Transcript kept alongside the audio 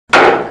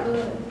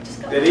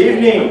Good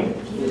evening.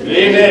 Good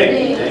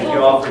evening. Thank you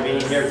all for being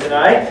here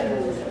tonight.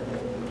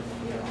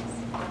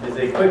 As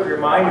a quick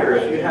reminder,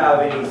 if you have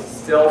any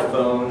cell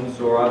phones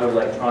or other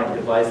electronic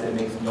device that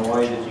makes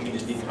noise, if you can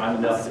just be kind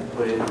enough to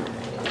put it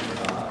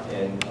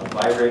in a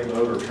vibrate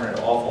mode or turn it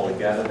off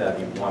altogether,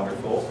 that'd be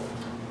wonderful.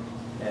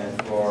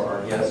 And for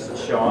our guest,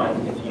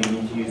 Shawn, if you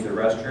need to use the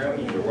restroom,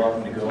 you're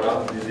welcome to go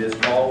out through this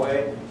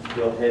hallway.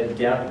 You'll head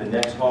down to the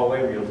next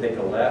hallway where you'll take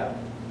a left.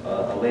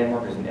 A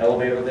landmark is an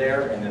elevator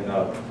there, and then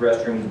the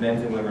restrooms,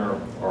 men's and women,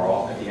 are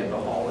all at the end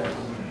of the hallway.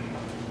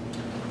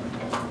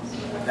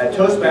 At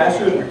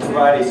Toastmasters, we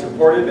provide a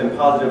supportive and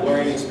positive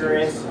learning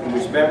experience in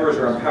which members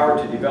are empowered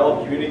to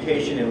develop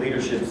communication and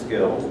leadership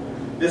skills.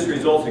 This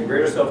results in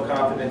greater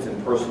self-confidence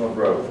and personal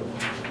growth.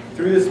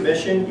 Through this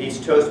mission,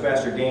 each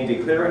Toastmaster gains a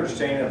clear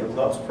understanding of the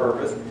club's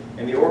purpose,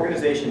 and the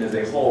organization as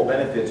a whole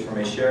benefits from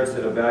a shared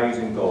set of values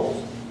and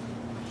goals.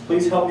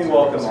 Please help me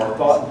welcome our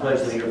thought and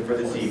pledge leader for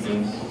this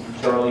evening,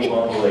 Charlie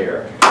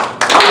Montbelier.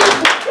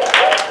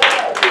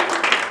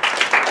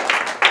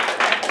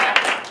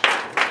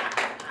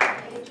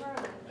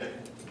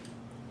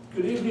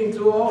 Good evening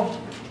to all.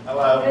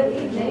 Hello.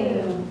 Good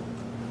evening.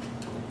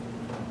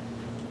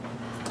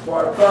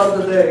 For our thought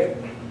of the day,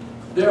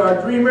 there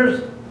are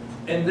dreamers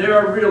and there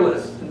are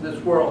realists in this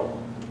world.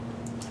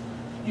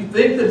 You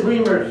think the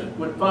dreamers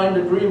would find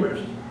the dreamers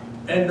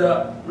and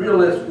the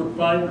realists would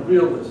find the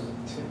realists.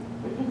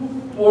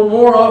 Or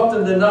more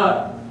often than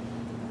not,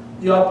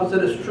 the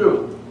opposite is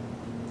true.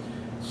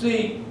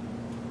 See,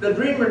 the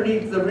dreamer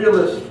needs the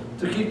realist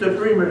to keep the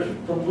dreamers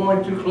from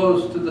going too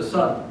close to the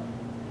sun.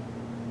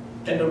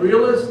 And the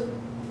realist,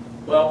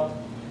 well,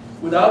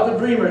 without the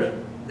dreamers,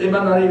 they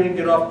might not even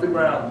get off the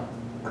ground.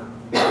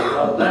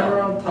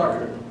 Lamar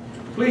Tucker,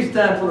 please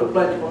stand for the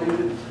Pledge of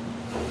Allegiance.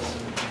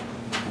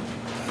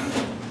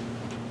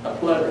 I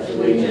pledge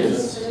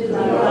Allegiance to the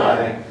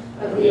flag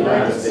of the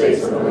United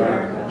States of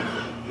America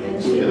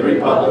and to the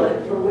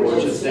republic for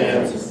which it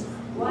stands,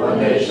 one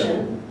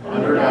nation,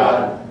 under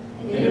God,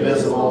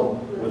 indivisible,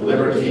 with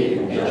liberty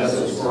and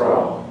justice for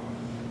all.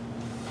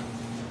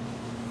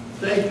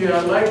 Thank you.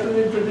 I'd like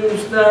to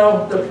introduce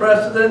now the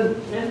president,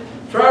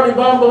 Charlie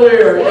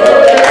Montbelier.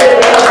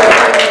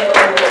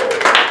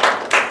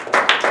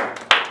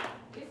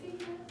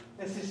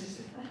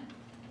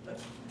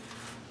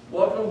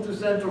 Welcome to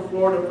Central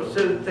Florida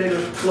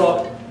Facilitators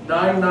Club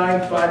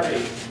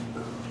 9958.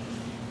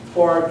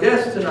 For our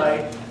guest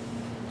tonight,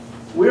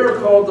 we are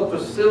called the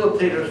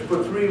facilitators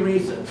for 3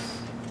 reasons.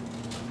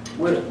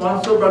 We're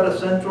sponsored by the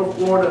Central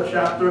Florida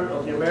chapter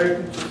of the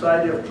American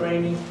Society of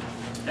Training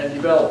and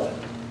Development,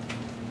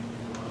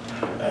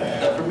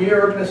 a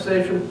premier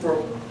organization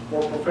for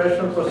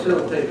professional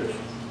facilitators.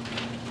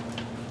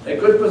 A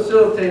good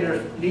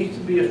facilitator needs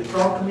to be a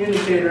strong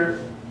communicator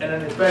and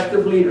an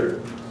effective leader.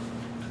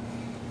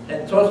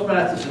 And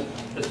Toastmasters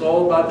is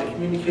all about the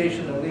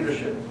communication and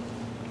leadership.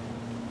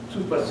 To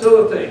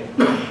facilitate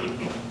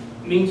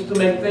means to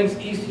make things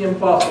easy and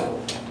possible.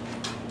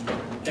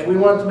 And we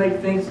want to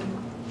make things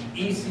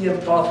easy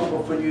and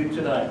possible for you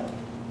tonight.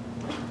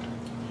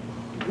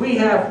 We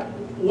have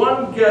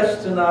one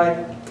guest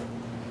tonight,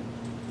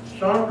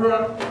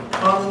 Chandra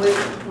Conley.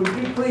 Would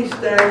you please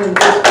stand and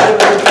just give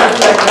us a few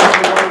seconds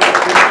for one of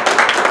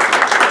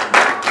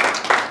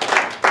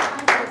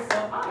I feel so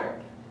honored.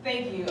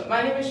 Thank you.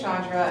 My name is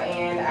Chandra,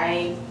 and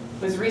I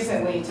was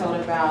recently told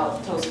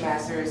about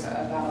Toastmasters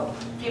about a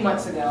few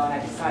months ago, and I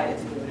decided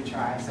to give it a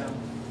try. So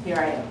here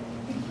I am.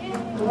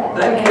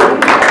 Thank you.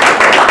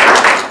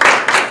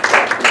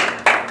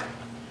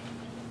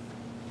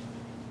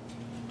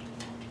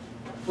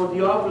 For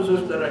the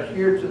officers that are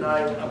here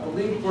tonight, I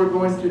believe we're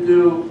going to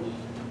do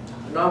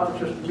an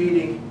officers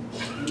meeting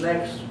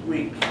next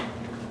week,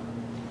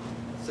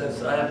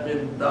 since I have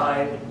been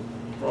dying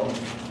from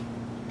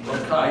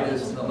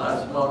bronchitis in the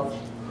last month,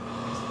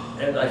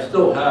 and I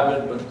still have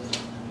it, but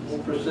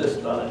we'll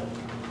persist on it.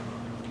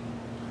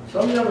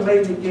 Some young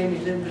lady gave me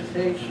an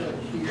invitation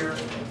here,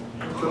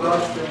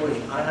 introduction,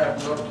 which I have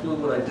no clue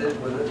what I did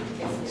with it.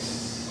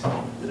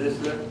 It is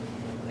there?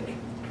 Thank you.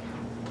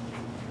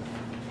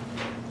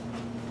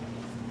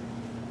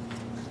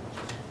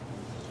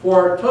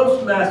 For our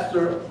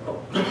Toastmaster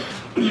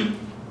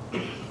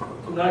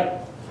tonight,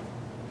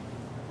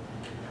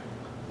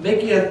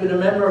 Micki has been a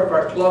member of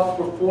our club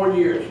for 4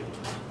 years.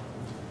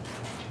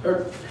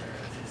 Her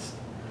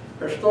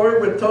story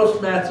with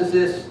Toastmasters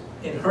is,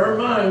 in her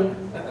mind,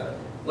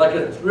 like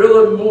a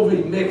thriller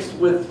movie mixed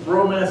with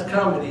romance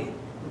comedy.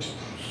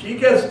 She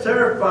gets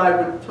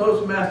terrified with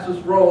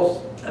Toastmasters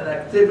roles and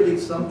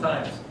activities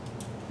sometimes.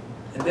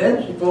 And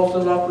then she falls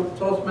in love with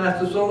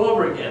Toastmasters all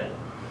over again.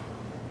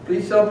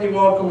 Please help me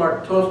welcome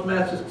our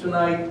Toastmasters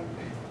tonight,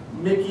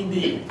 Micki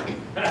D.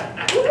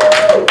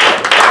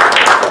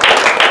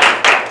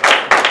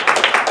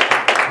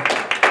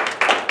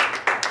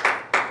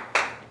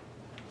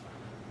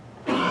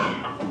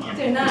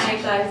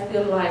 Tonight I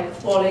feel like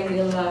falling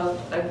in love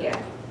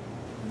again.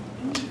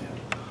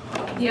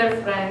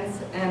 Dear friends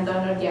and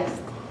honored guests,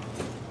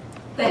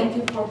 thank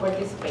you for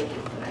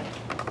participating tonight.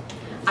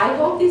 I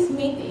hope this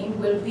meeting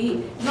will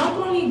be not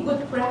only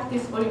good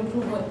practice for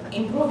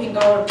improving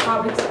our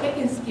public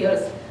speaking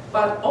skills,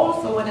 but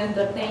also an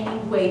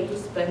entertaining way to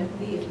spend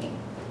the evening.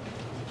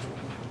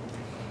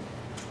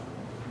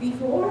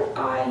 Before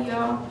I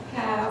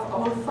have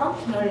our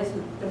functionaries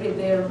read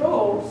their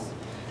roles,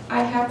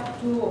 I have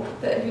to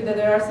tell you that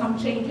there are some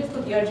changes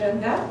to the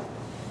agenda.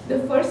 The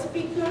first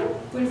speaker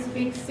will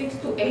speak 6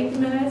 to 8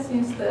 minutes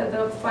instead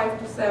of 5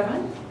 to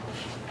 7.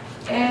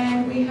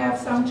 And we have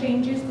some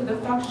changes to the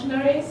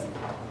functionaries.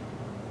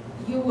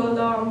 You will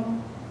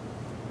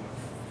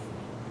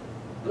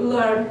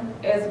learn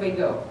as we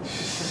go.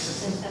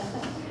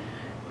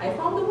 I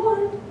found the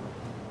word.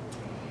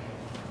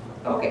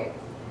 Okay.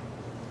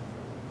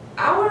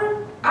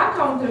 Our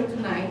accountant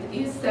tonight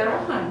is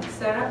Sarah Hunt.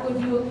 Sarah, could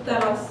you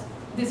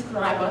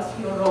describe us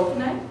your role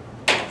tonight?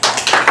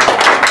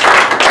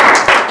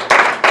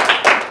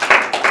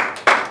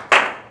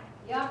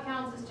 The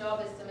accountant's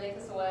job is to make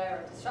us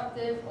aware of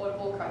disruptive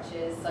audible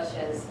crutches such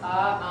as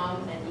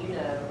and you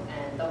know,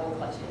 and double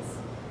clutches,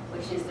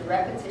 which is the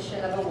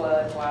repetition of a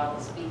word while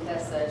the speaker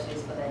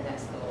searches for their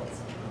next thought.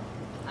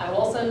 I will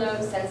also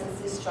note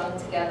sentences strung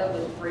together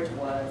with bridge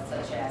words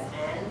such as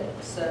and,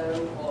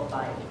 so, or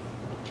like.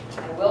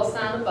 I will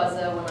sound a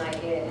buzzer when I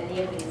hear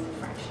any of these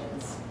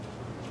infractions.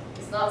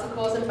 It's not to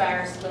cause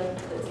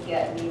embarrassment, but to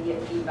get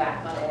immediate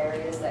feedback on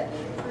areas that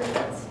need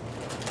improvement.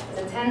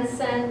 There's a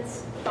 10-cent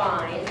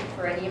fine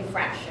for any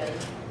infraction,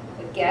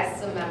 but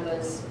guests and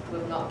members who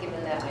have not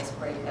given their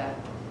icebreaker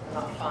are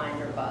not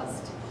fined or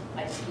buzzed.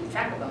 I just keep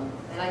track of them,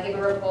 and I give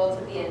a report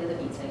at the end of the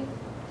meeting.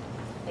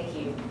 Thank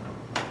you.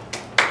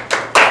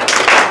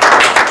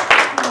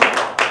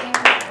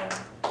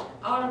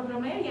 Our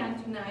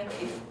grammarian tonight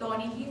is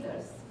Toni G.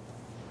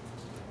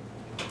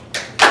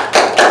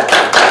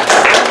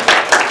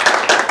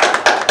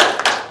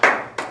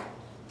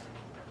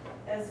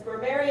 As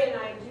grammarian,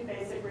 I have two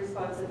basic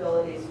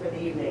responsibilities for the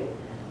evening.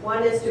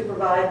 One is to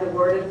provide the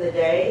word of the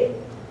day,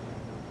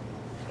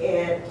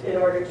 and in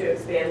order to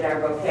expand our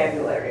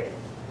vocabulary.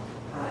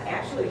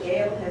 Actually,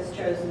 Gail has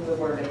chosen the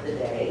word of the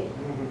day,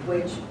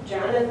 which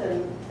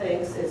Jonathan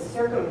thinks is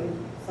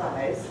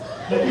circumcised,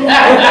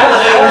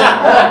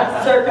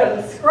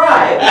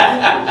 circumscribed,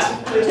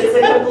 which is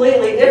a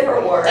completely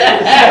different word.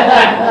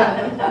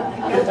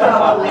 He'll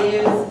probably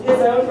use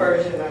his own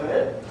version of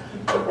it.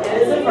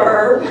 It is a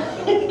verb.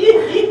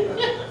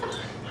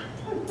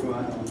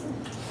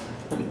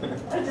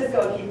 I'm just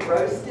going to keep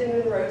roasting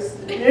and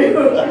roasting you.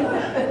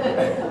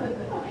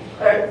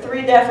 There are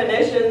 3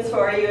 definitions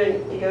for you,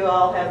 and you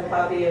all have a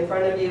copy in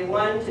front of you.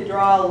 1, to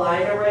draw a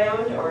line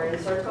around or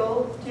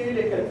encircle. 2,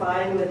 to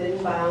confine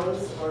within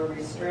bounds or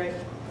restrict.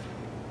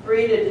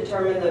 3, to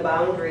determine the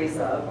boundaries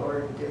of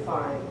or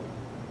define.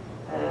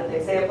 An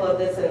example of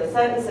this in a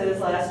sentence is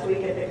last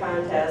week at the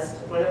contest,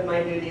 one of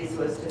my duties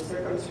was to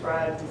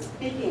circumscribe the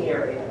speaking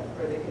area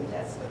for the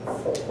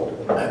contestants.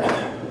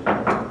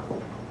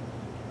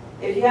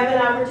 If you have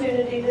an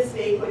opportunity to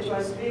speak, which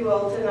most of you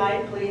will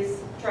tonight, please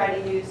try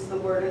to use the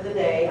word of the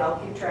day. I'll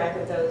keep track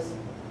of those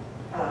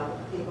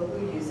people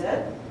who use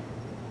it.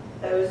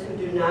 Those who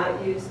do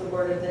not use the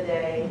word of the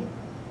day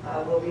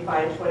will be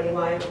fined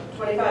 25 cents.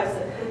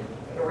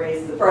 I'm going to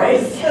raise the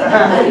price.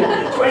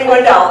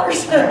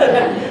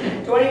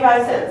 $21.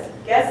 25 cents.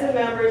 Guests and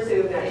members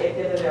who have not yet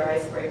given their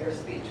icebreaker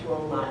speech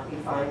will not be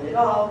fined at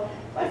all,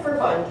 but for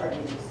fun, try to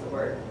use the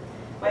word.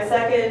 My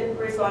second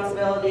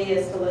responsibility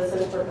is to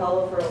listen for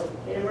colorful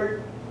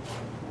imagery.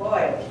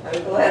 Boy,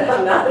 I'm glad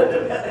I'm not an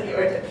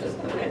evaluator.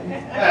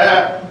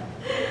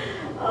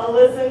 I'll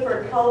listen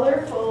for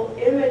colorful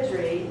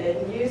imagery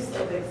and use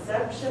of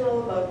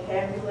exceptional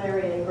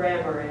vocabulary and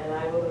grammar, and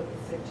I will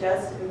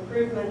suggest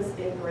improvements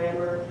in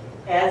grammar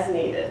as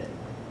needed.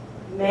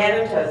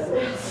 Madam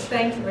Toastmaster.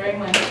 Thank you very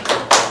much.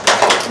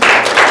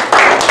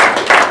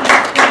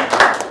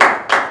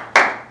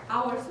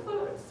 Our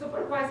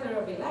supervisor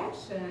of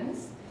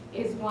elections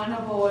is one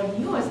of our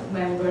newest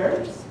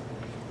members,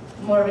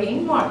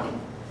 Maureen Martin.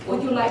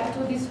 Would you like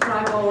to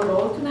describe our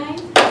role tonight?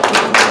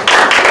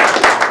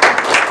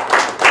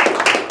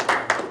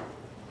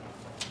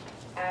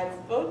 As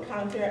vote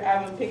counter,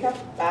 I will pick up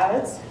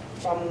ballots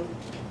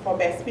for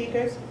best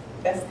speakers,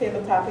 best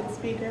table topic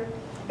speaker,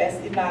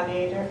 best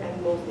evaluator,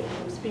 and most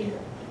improved speaker.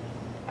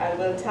 I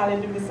will tally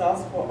the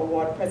results for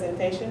award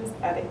presentations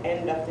at the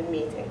end of the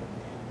meeting.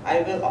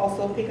 I will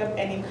also pick up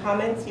any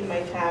comments you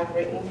might have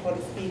written for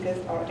the speakers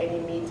or any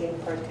meeting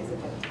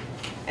participant,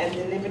 and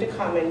deliver the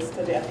comments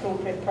to the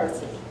appropriate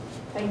person.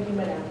 Thank you,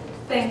 Madam.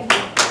 Thank you.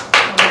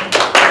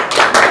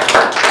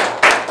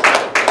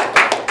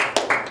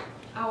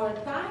 Our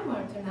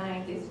timer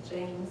tonight is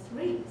James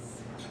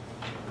Reese.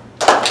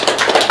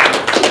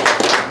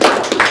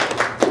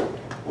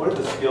 One of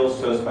the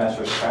skills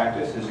Toastmasters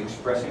practice is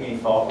expressing a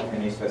thought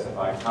within a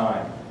specified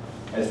time.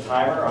 As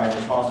timer, I am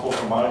responsible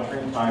for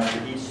monitoring time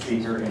for each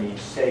speaker in each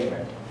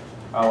segment.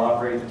 I will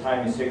operate the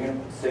timing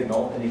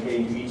signal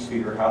indicating to each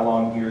speaker how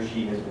long he or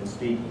she has been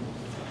speaking.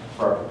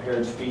 For our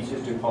prepared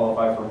speeches to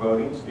qualify for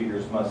voting,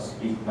 speakers must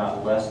speak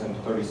not less than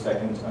 30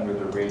 seconds under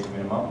the range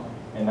minimum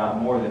and not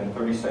more than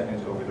 30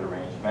 seconds over the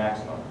range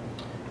maximum.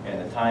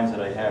 times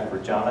that I have for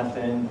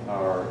Jonathan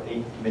are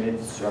 8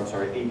 minutes, or I'm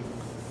sorry,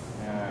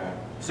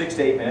 6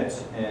 to 8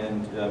 minutes,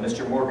 and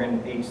Mr.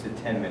 Morgan 8 to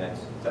 10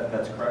 minutes.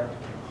 That's correct?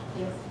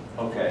 Yes.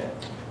 Okay.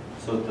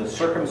 So the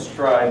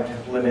circumscribed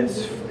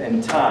limits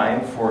in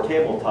time for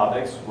table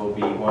topics will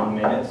be 1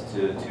 minute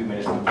to 2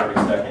 minutes and 30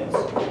 seconds.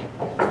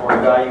 For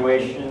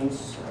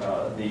evaluations,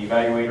 the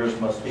evaluators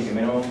must speak a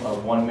minimum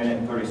of 1 minute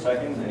and 30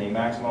 seconds and a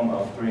maximum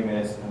of 3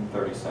 minutes and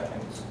 30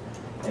 seconds.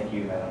 Thank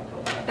you, Madam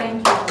President.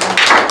 Thank you.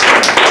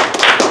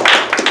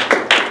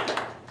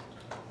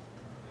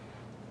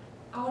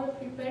 Our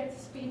prepared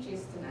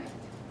speeches tonight.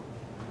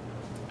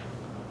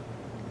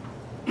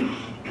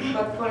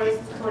 But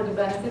first, for the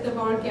benefit of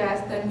our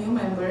guests and new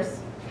members,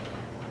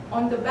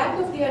 on the back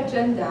of the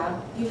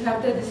agenda, you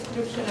have the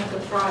description of the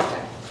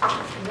project.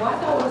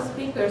 What our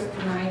speakers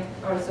tonight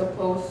are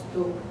supposed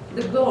to,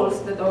 the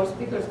goals that our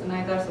speakers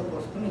tonight are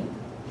supposed to meet.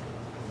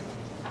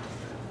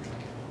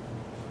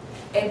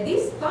 At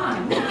this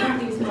time,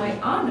 it is my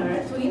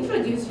honor to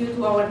introduce you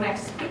to our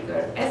next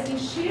speaker as he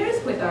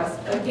shares with us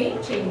a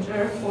game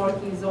changer for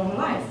his own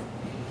life.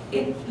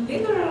 It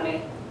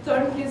literally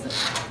turned his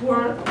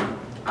world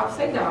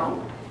upside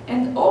down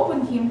and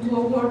opened him to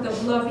a world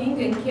of loving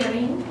and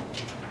caring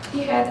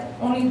he had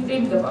only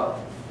dreamed about.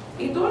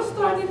 It all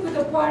started with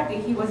a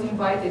party he was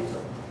invited to.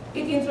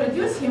 It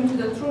introduced him to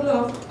the true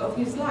love of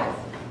his life,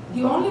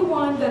 the only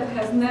one that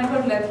has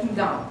never let him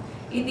down.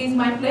 It is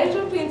my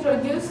pleasure to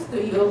introduce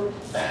to you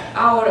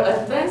our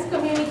advanced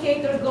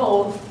communicator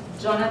gold,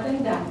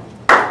 Jonathan Dunn.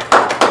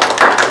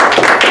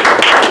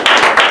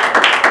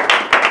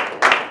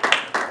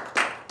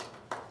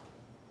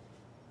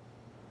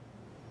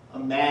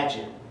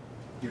 Imagine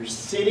you're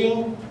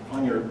sitting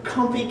on your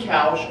comfy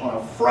couch on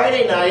a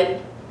Friday night,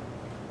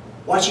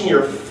 watching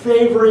your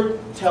favorite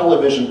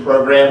television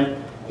program,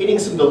 eating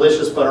some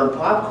delicious buttered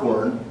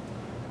popcorn,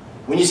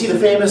 when you see the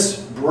famous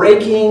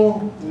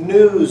breaking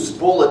news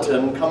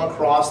bulletin come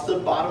across the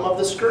bottom of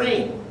the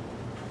screen,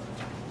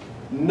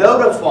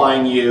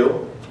 notifying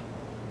you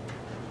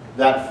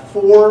that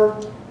 4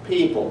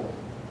 people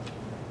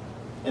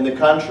in the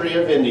country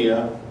of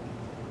India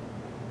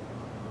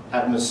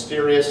have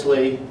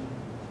mysteriously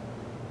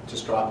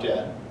just dropped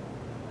dead.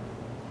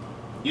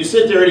 You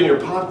sit there eating your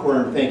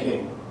popcorn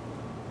thinking,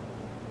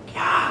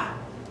 God,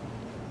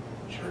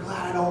 sure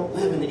glad I don't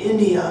live in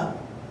India.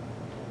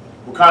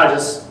 We're kind of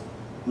just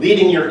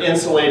leading your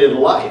insulated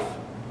life.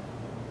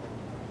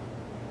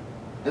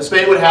 As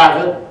fate would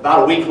have it,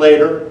 about a week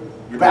later,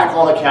 you're back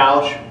on the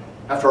couch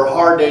after a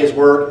hard day's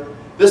work.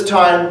 This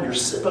time, you're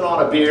sipping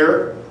on a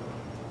beer.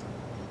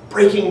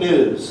 Breaking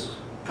news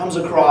comes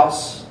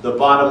across the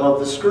bottom of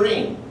the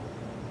screen.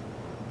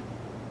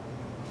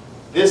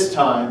 This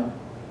time,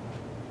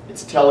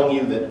 it's telling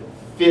you that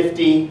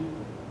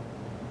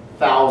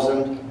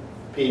 50,000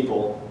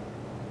 people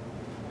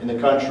in the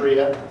country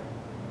of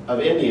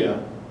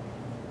India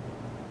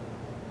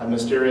have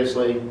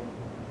mysteriously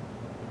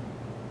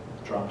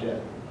dropped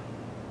dead.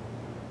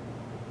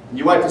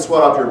 You wipe the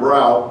sweat off your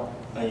brow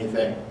and you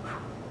think,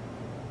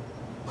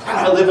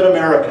 glad I live in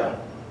America.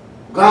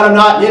 Glad I'm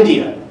not in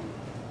India.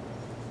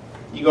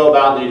 You go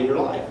about leading your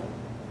life.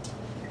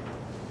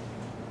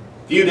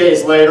 A few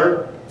days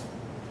later,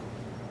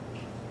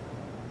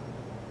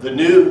 the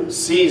new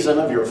season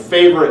of your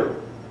favorite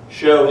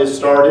show has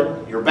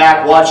started. You're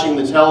back watching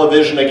the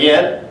television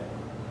again,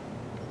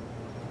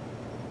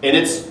 and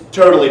it's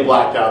totally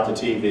blacked out the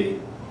TV.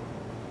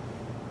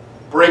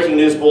 Breaking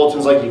news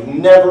bulletins like you've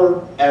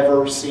never,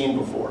 ever seen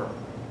before.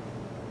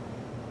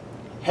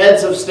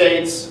 Heads of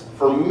states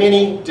from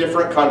many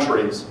different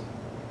countries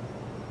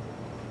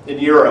in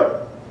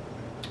Europe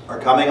are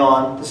coming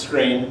on the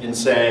screen and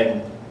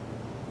saying,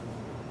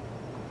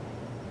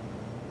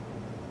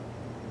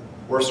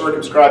 we're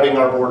circumscribing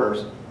our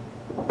borders.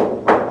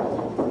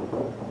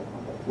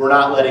 We're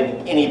not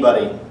letting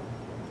anybody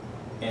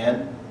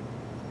in,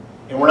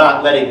 and we're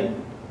not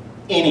letting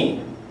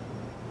anybody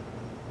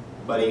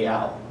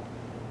out.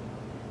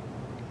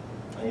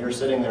 And you're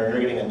sitting there and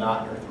you're getting a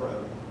knot in your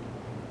throat.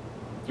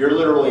 You're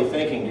literally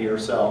thinking to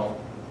yourself,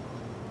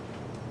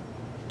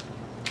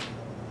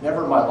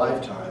 never in my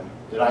lifetime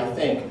did I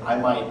think I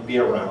might be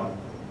around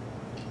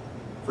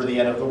for the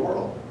end of the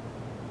world.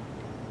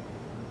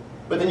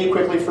 But then you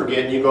quickly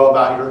forget and you go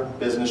about your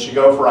business. You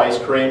go for ice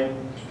cream.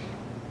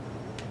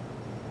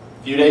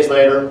 A few days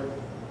later,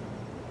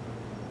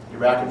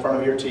 you're back in front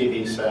of your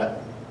TV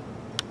set.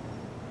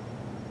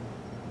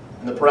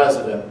 And the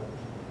President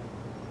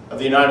of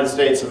the United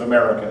States of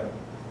America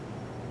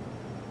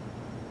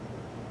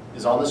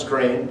is on the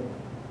screen,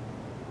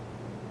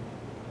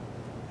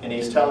 and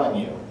he's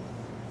telling you,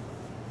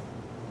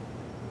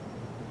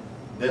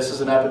 this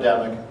is an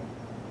epidemic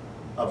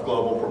of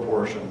global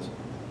proportions.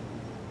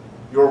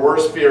 Your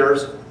worst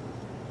fears,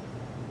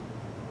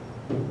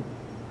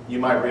 you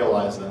might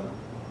realize them.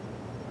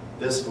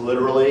 This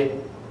literally,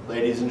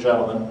 ladies and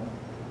gentlemen,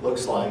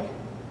 looks like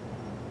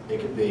it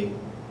could be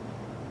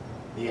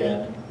the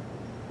end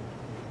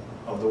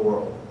of the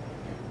world.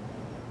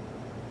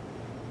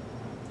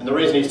 And the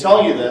reason he's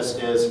telling you this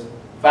is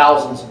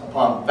thousands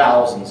upon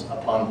thousands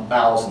upon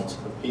thousands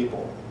of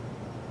people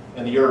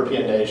in the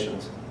European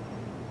nations.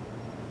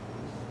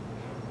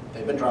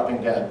 They've been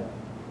dropping dead.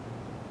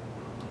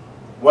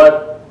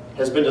 What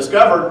has been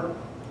discovered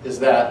is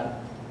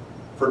that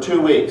for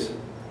 2 weeks,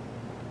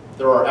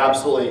 there are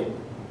absolutely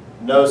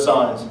no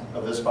signs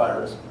of this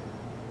virus.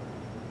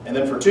 And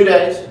then for 2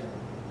 days,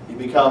 you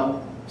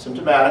become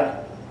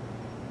symptomatic.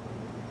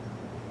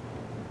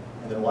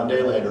 And then 1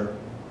 day later,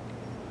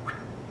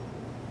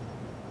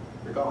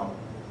 you're gone.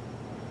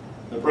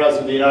 The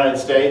President of the United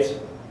States,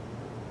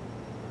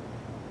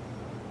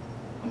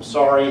 I'm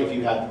sorry if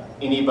you have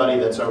anybody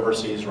that's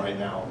overseas right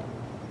now.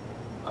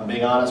 I'm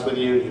being honest with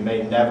you, you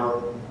may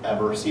never,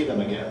 ever see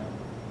them again.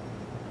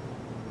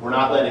 We're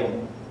not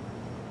letting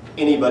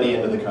anybody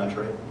into the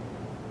country.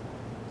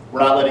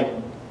 We're not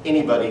letting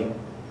anybody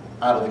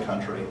out of the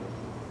country.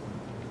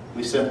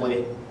 We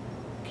simply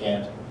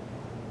can't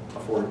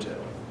afford to.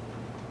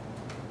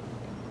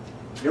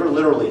 You're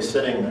literally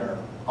sitting there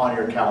on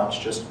your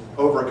couch, just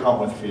overcome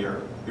with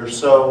fear. You're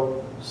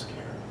so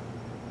scared.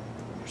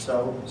 You're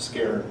so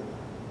scared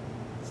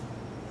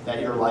that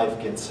your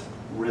life gets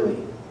really,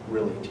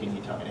 really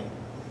teeny tiny.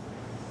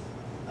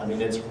 I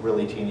mean, it's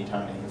really teeny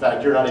tiny. In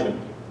fact, you're not even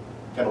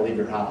going to leave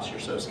your house. You're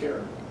so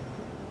scared.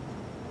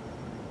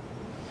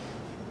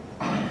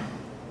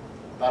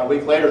 About a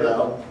week later,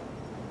 though,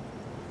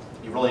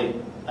 you really,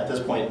 at this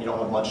point, you don't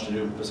have much to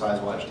do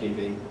besides watch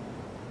TV.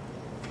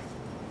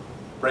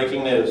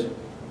 Breaking news.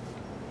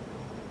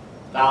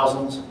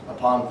 Thousands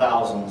upon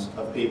thousands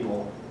of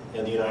people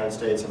in the United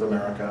States of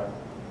America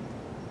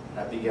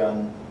have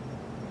begun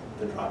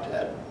to drop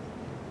dead.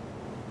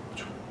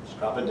 Just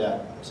dropping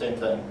dead. Same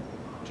thing.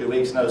 2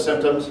 weeks, no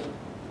symptoms.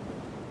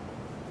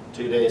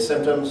 2 days,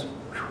 symptoms.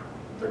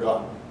 They're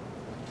gone.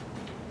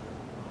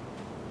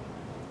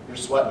 You're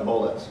sweating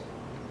bullets.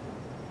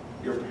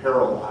 You're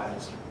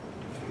paralyzed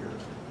with fear.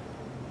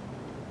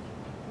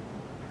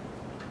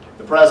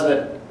 The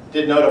President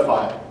did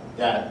notify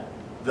that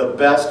the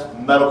best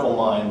medical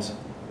minds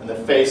in the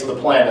face of the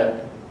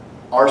planet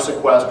are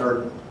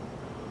sequestered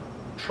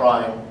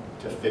trying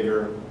to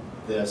figure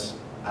this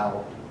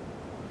out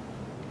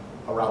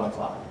around the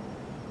clock.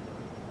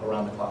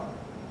 Around the clock.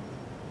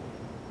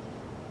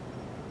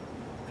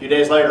 A few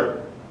days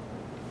later,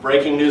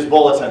 breaking news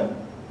bulletin.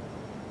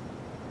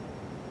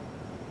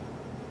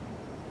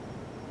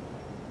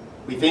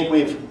 We think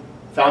we've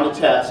found a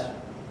test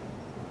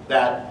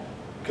that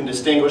can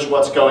distinguish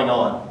what's going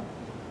on.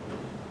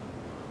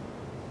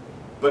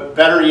 But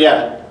better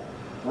yet,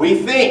 we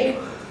think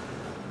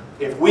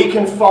if we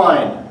can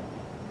find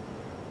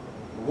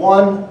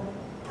one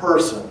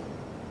person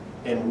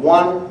and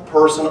one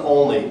person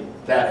only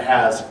that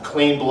has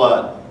clean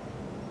blood,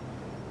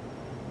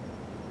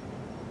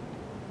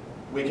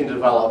 we can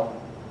develop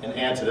an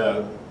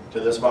antidote to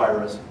this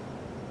virus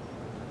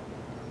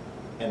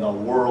and the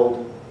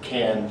world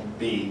can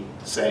be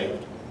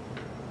saved.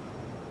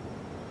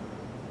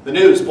 The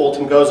news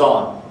bulletin goes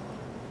on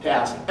to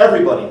ask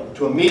everybody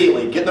to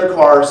immediately get in their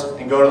cars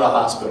and go to the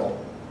hospital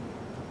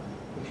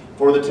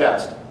for the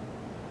test.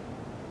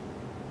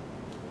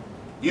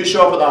 You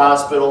show up at the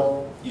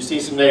hospital, you see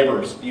some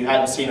neighbors you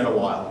hadn't seen in a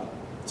while.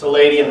 It's a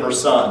lady and her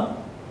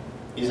son.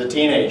 He's a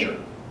teenager.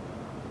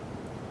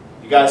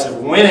 You guys have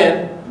went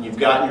in and you've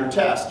gotten your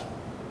test.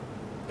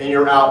 And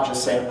you're out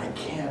just saying, I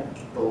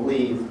can't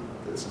believe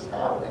this is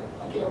happening.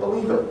 I can't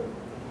believe it.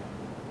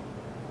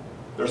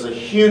 There's a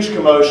huge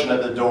commotion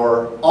at the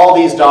door. All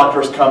these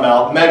doctors come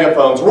out,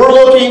 megaphones. We're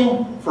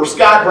looking for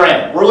Scott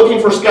Brand. We're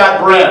looking for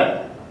Scott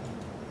Brand.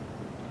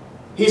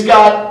 He's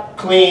got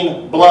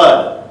clean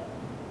blood.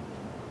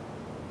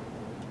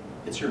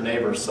 It's your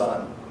neighbor's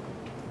son.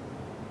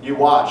 You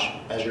watch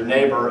as your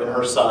neighbor and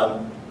her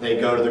son, they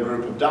go to the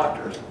group of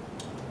doctors.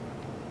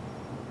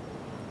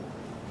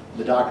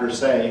 The doctors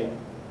say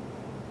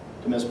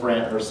to Miss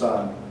Brandt and her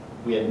son,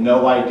 we had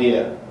no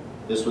idea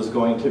this was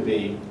going to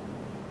be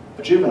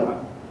a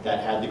juvenile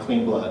that had the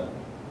clean blood.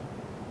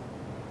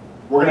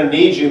 We're going to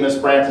need you, Miss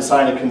Brandt, to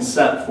sign a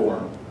consent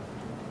form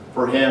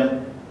for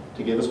him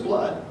to give us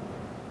blood.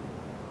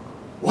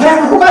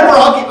 Whatever,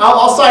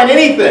 I'll sign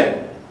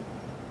anything.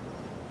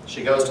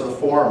 She goes to the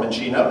form and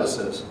she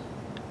notices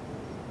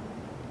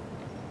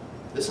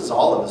this is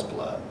all of his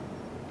blood.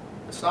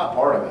 It's not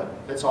part of it.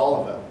 It's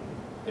all of it.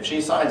 If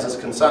she signs this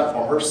consent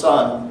form, her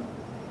son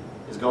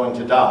is going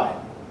to die.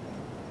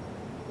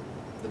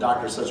 The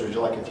doctor says, would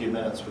you like a few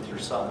minutes with your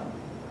son?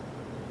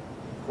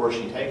 Of course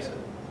she takes it.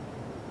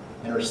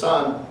 And her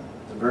son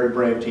is a very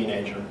brave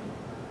teenager.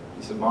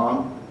 He said,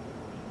 Mom,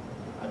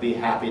 I'd be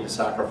happy to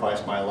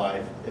sacrifice my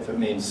life if it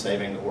means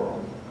saving the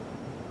world.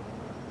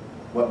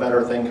 What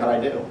better thing could I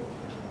do?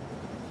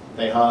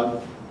 They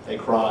hug, they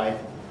cry,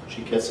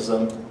 she kisses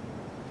him.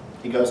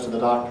 He goes to the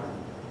doctor.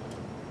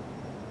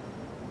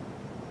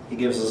 He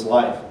gives his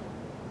life.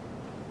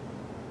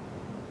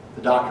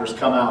 The doctors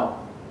come out.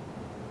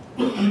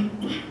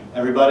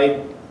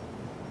 Everybody,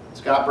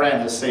 Scott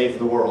Brand has saved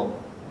the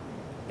world.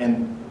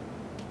 And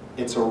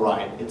it's a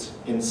riot. It's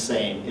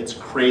insane. It's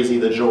crazy,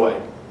 the joy.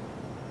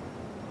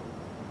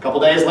 A couple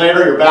days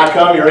later, you're back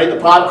home, you're eating the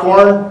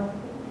popcorn.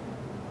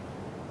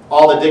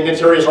 All the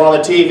dignitaries are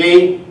on the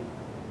TV.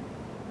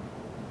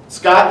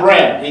 Scott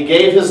Grant, he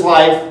gave his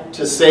life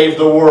to save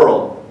the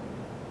world.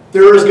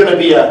 There is going to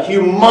be a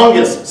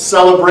humongous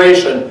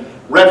celebration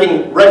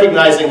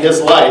recognizing his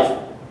life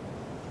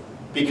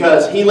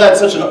because he led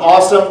such an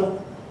awesome,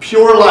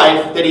 pure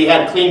life that he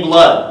had clean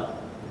blood.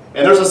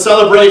 And there's a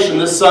celebration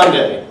this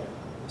Sunday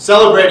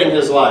celebrating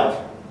his life.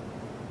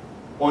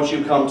 Won't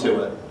you come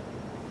to it?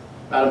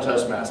 Madam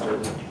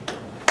Toastmaster.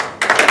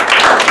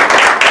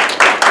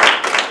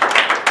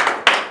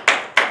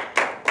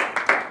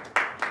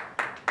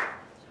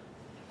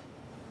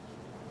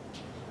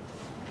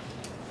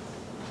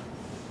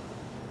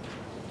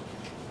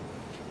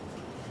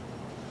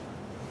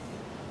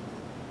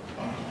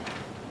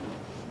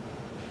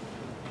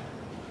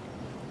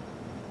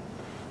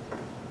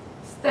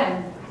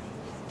 Stand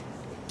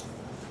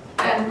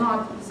and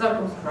not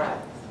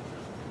circumscribe.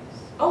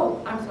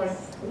 Oh, I'm sorry.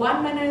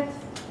 1 minute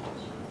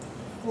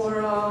for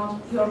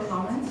your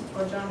comments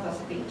for Jonathan's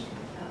speech.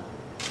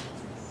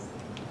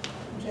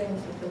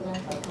 James, if you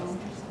like to come.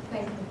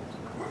 Thank you.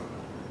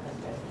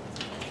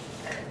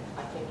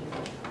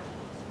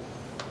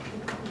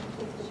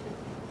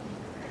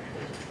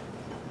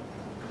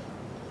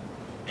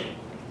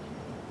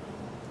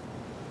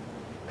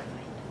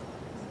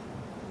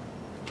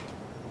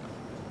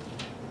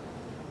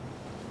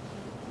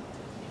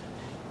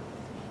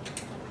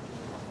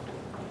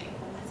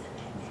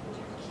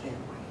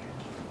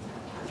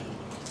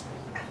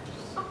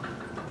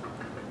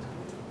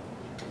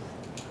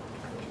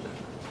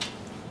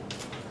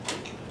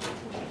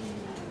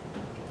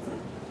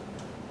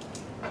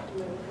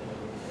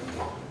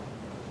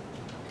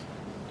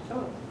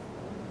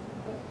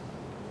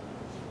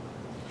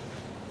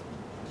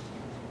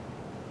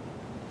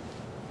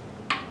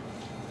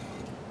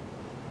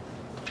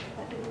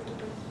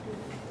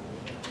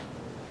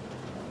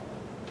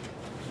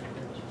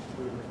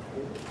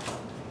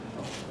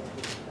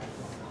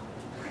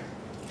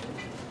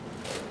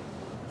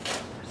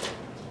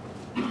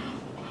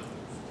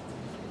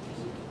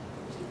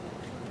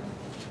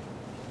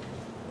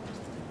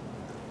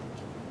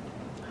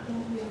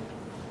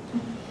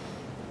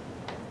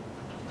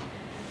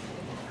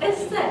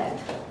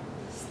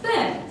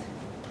 Stand,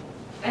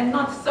 and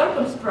not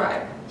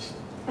circumscribe.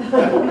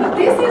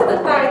 This is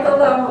the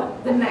title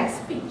of the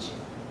next speech.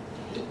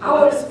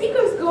 Our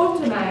speaker's goal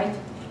tonight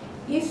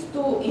is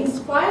to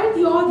inspire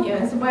the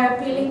audience by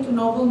appealing to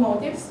noble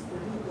motives,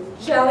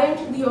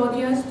 challenge the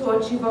audience to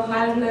achieve a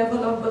higher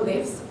level of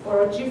beliefs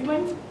or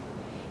achievement.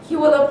 He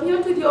will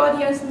appeal to the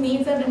audience's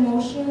needs and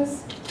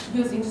emotions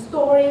using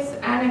stories,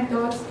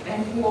 anecdotes,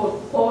 and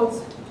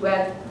quotes to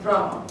add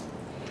drama.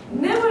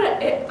 Never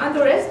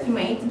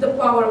underestimate the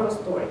power of a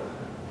story.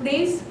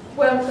 Please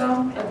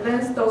welcome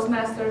Advanced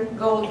Toastmaster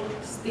Gold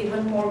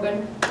Stephen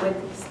Morgan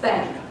with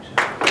Stand.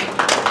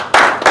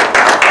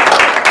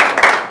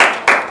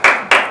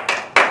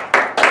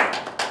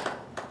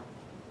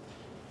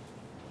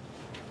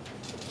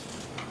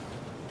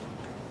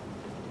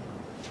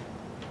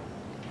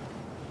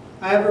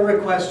 I have a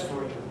request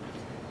for you.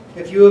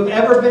 If you have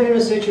ever been in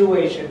a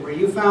situation where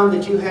you found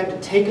that you had to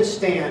take a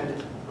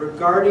stand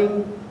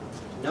regarding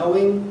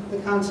knowing the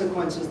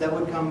consequences that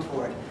would come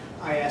for it,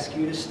 I ask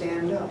you to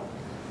stand up.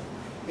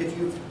 If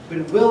you've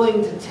been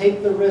willing to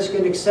take the risk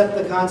and accept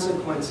the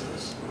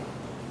consequences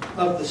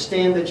of the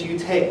stand that you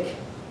take,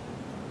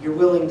 you're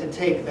willing to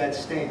take that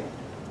stand.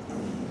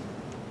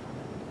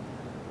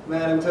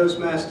 Madam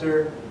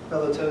Toastmaster,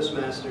 fellow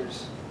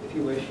Toastmasters, if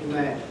you wish, you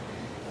may.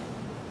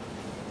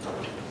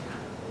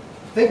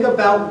 Think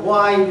about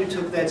why you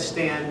took that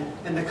stand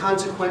and the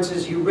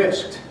consequences you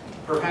risked,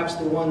 perhaps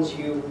the ones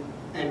you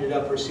ended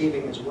up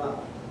receiving as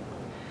well.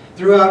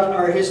 Throughout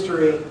our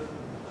history,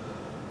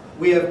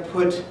 we have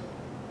put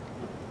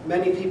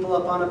many people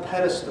up on a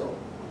pedestal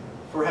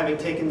for having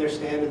taken their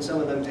stand, and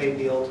some of them paid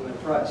the ultimate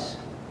price.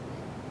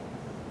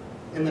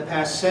 In the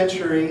past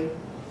century,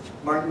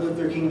 Martin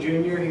Luther King Jr.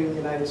 here in the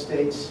United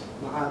States,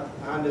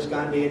 Mohandas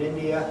Gandhi in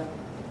India,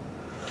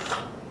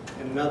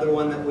 and another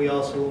one that we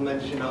also will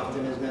mention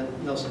often is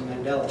Nelson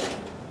Mandela.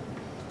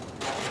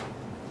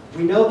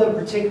 We know them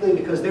particularly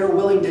because they're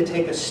willing to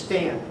take a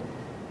stand.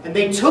 And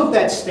they took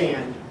that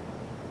stand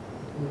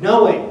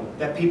knowing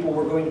that people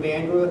were going to be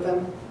angry with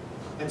them,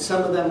 and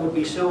some of them would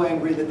be so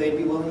angry that they'd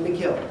be willing to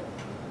kill.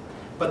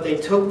 But they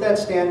took that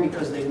stand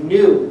because they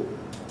knew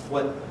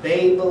what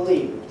they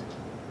believed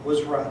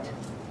was right.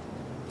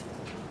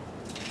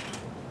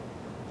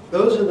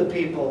 Those are the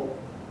people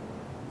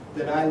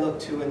that I look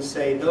to and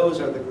say,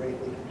 those are the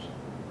great leaders.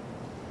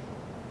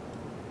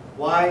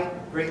 Why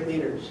great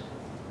leaders?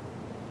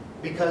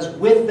 Because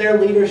with their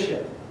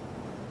leadership,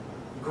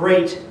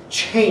 great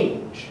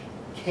change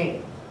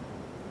came.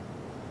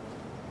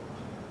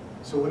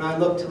 So when I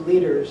look to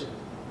leaders,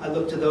 I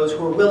look to those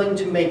who are willing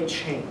to make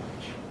change.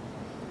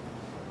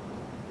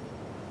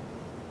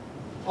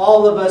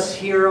 All of us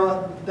here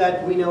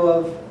that we know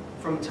of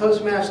from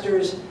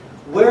Toastmasters,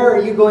 where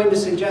are you going to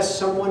suggest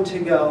someone to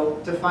go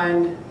to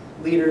find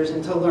leaders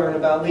and to learn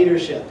about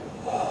leadership?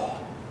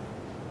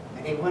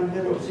 Anyone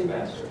heard of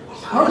Toastmasters.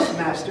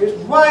 Toastmasters?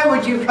 Why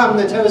would you come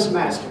to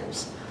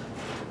Toastmasters?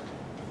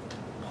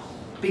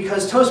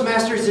 Because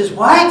Toastmasters is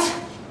what?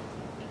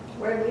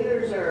 Where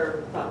leaders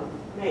are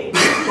made.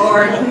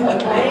 Or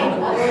created.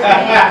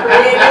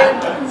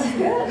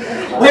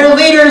 Where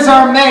leaders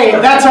are made.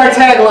 That's our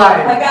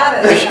tagline. I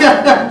got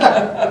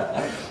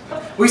it.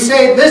 We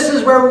say this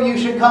is where you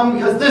should come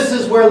because this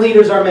is where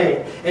leaders are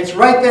made. It's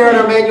right there in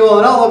our manual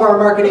and all of our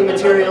marketing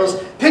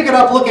materials. Pick it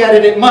up, look at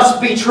it, it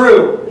must be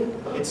true.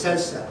 It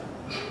says so.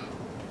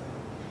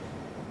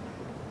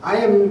 I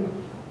am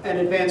an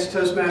Advanced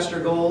Toastmaster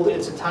Gold.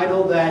 It's a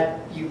title that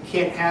you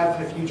can't have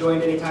if you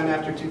joined anytime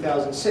after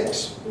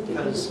 2006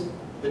 because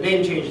the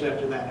name changed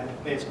after that,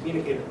 Advanced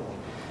Communicator Gold.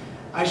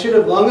 I should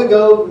have long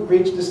ago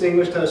reached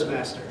Distinguished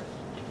Toastmaster.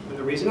 And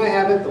the reason I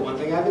haven't, the one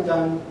thing I haven't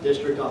done,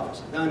 district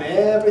office. I've done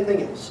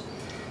everything else.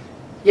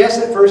 Yes,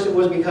 at first it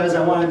was because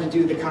I wanted to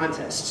do the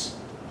contests.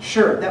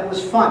 Sure, that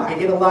was fun. I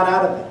get a lot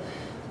out of it.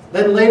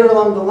 Then later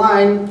along the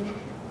line,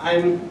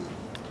 I'm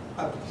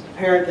a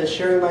parent that's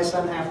sharing my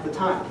son half the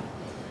time.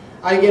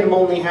 I get him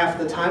only half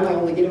the time. I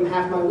only get him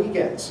half my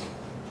weekends.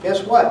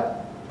 Guess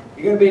what?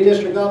 You're going to be a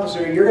district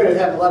officer. You're going to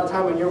have a lot of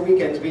time on your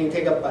weekends being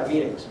taken up by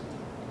meetings.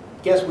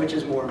 Guess which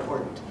is more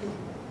important?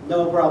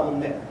 No problem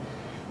there.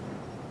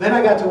 Then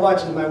I got to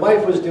watch as my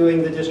wife was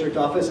doing the district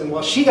office, and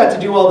while she got to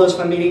do all those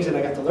fun meetings, and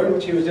I got to learn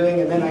what she was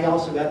doing, and then I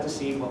also got to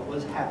see what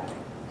was happening.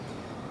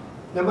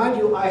 Now mind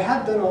you, I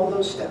have done all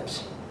those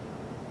steps.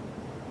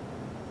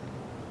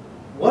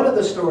 One of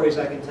the stories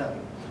I can tell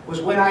you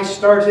was when I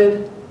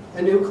started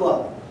a new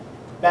club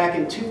back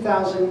in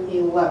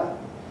 2011.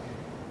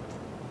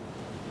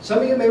 Some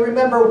of you may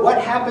remember what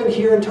happened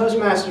here in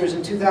Toastmasters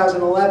in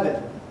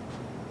 2011.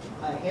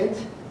 A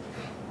hint?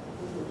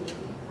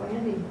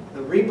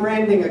 The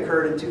rebranding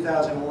occurred in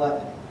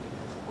 2011.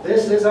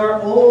 This is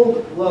our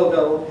old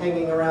logo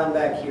hanging around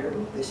back here.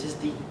 This is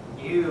the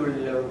new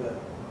logo.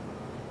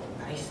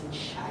 Nice and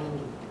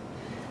shiny.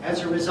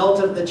 As a result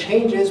of the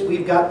changes,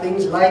 we've got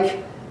things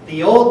like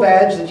the old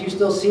badge that you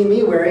still see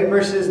me wearing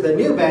versus the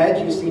new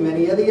badge you see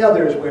many of the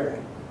others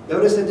wearing.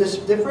 Notice the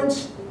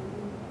difference?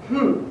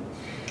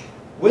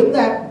 When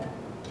that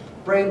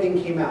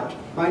branding came out,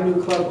 my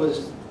new club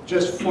was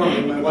just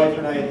forming. My wife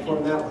and I had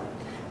formed that one.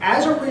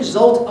 As a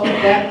result of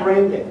that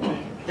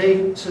branding,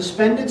 they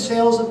suspended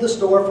sales of the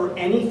store for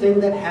anything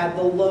that had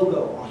the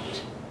logo on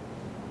it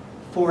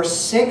for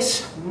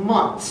 6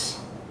 months.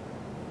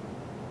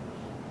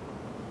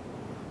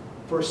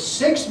 For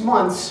 6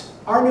 months,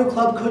 our new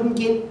club couldn't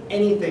get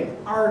anything.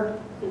 Our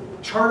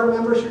charter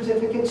member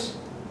certificates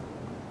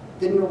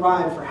didn't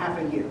arrive for half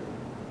a year.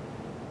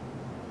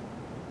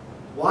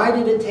 Why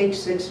did it take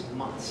 6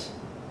 months?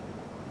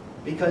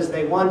 Because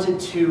they wanted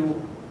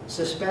to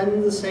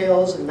suspend the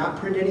sales and not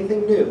print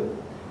anything new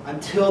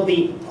until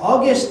the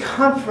August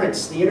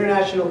conference, the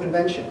International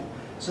Convention,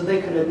 so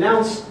they could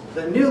announce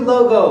the new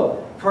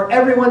logo for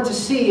everyone to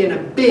see in a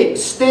big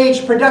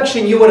stage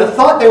production. You would have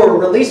thought they were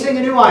releasing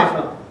a new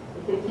iPhone.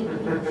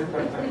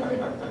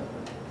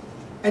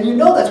 And you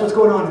know that's what's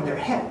going on in their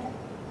head.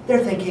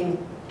 They're thinking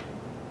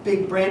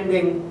big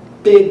branding,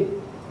 big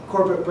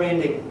corporate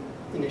branding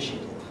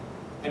initiative.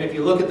 And if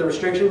you look at the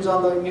restrictions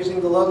on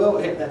using the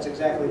logo, that's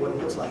exactly what it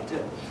looks like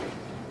too.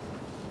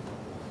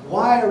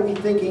 Why are we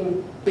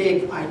thinking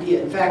big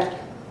idea? In fact,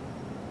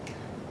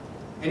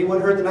 anyone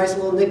heard the nice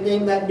little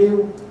nickname that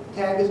new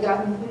tag has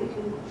gotten?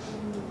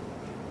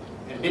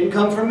 It didn't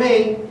come from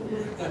me.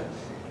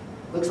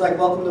 Looks like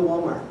welcome to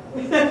Walmart.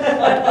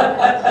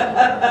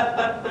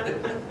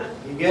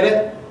 You get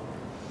it?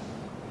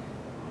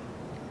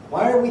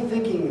 Why are we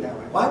thinking that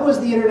way? Why was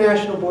the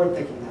International Board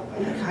thinking that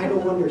way? I kind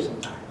of wonder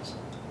sometimes.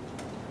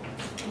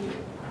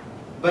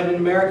 But in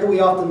America, we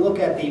often look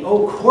at the,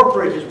 oh,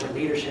 corporate is where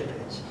leadership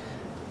is.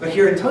 But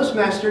here in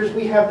Toastmasters,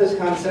 we have this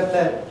concept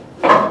that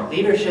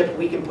leadership,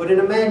 we can put in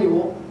a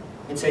manual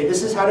and say,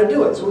 this is how to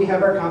do it. So we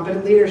have our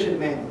competent leadership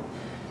manual.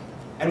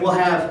 And we'll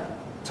have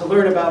to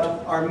learn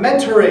about our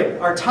mentoring,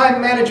 our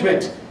time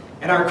management,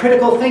 and our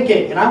critical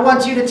thinking. And I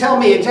want you to tell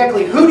me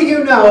exactly who do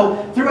you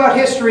know throughout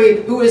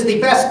history who is the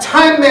best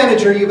time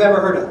manager you've ever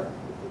heard of?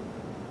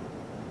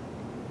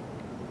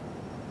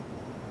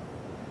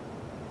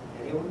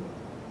 Anyone?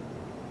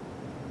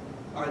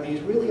 Are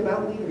these really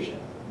about leadership?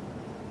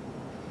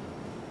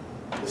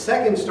 The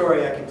second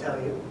story I can tell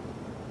you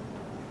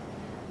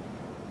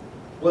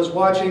was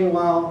watching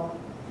while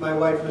my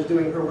wife was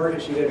doing her work,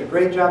 and she did a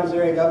great job as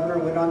area governor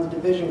and went on to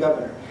division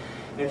governor.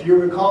 And if you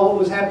recall what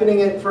was happening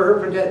for her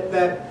for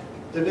that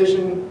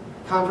division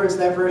conference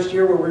that first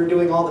year where we were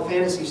doing all the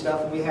fantasy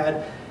stuff, and we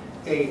had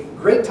a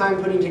great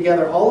time putting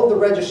together all of the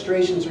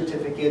registration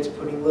certificates,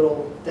 putting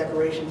little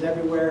decorations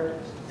everywhere,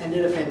 and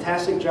did a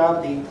fantastic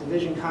job. The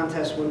division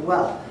contest went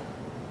well.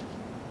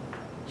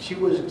 She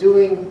was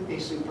doing a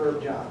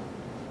superb job.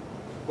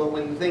 But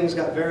when things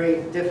got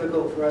very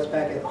difficult for us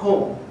back at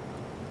home,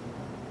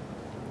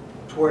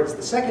 towards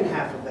the second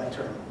half of that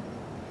term,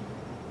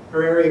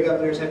 her area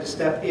governors had to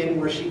step in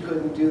where she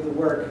couldn't do the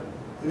work.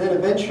 And then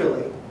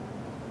eventually,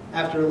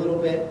 after a little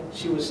bit,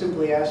 she was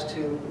simply asked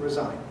to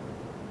resign.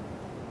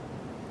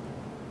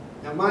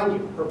 Now mind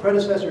you, her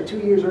predecessor 2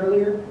 years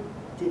earlier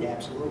did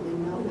absolutely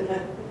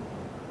nothing.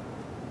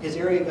 His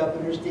area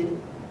governors did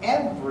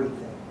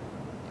everything.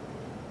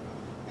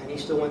 And he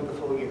still went the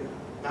full year.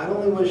 Not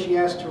only was she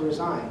asked to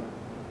resign,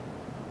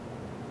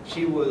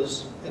 she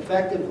was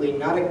effectively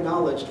not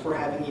acknowledged for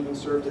having even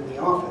served in the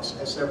office,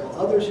 as several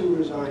others who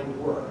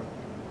resigned were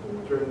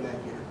during that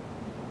year.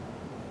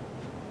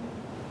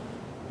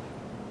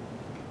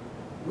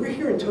 We're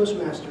here in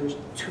Toastmasters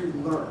to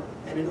learn.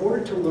 And in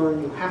order to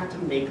learn, you have to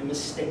make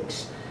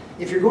mistakes.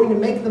 If you're going to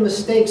make the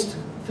mistakes to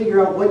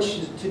figure out what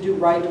to do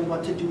right and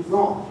what to do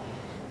wrong.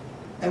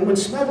 And when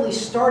Smedley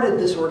started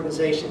this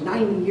organization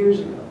 90 years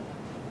ago,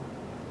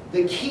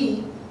 the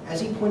key,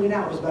 as he pointed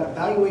out, was about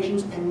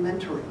evaluations and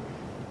mentoring,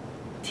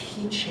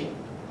 teaching,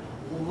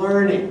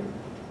 learning.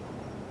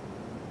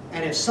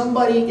 And if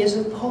somebody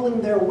isn't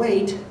pulling their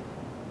weight,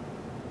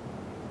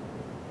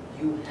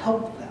 you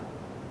help them.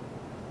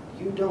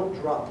 You don't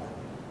drop them.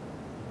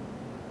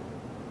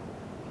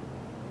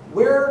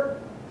 Where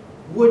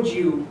would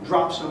you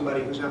drop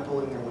somebody who's not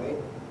pulling their weight?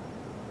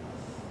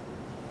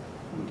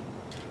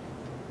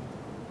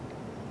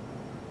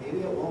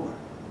 Maybe at Walmart.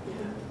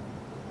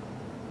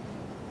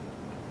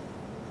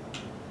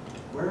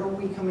 Where are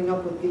we coming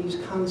up with these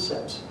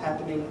concepts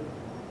happening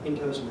in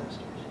Toastmasters?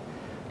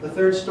 The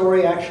third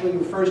story actually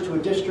refers to a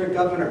district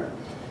governor.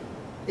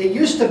 It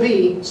used to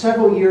be,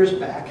 several years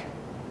back,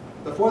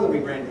 before the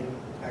rebranding,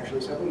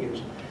 actually several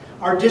years,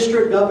 our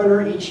district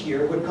governor each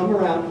year would come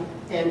around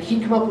and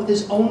he'd come up with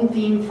his own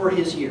theme for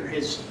his year,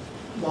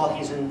 while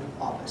he's in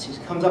office. He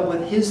comes up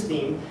with his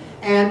theme,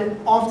 and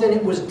often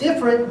it was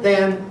different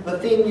than the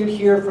theme you'd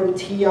hear from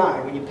TI.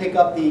 When you pick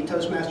up the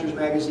Toastmasters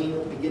magazine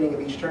at the beginning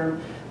of each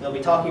term, they'll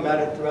be talking about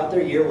it throughout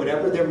their year,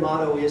 whatever their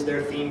motto is,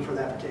 their theme for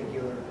that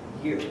particular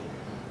year.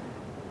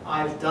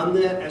 I've done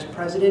that as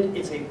president.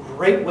 It's a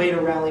great way to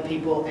rally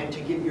people and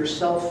to give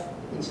yourself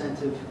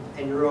incentive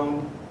and your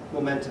own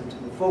momentum to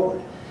move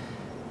forward.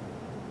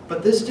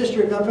 But this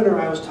district governor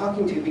I was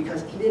talking to,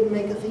 because he didn't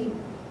make a theme.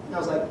 And I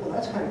was like, well,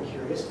 that's kind of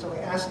curious. So I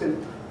asked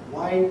him,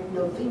 why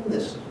no theme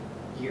this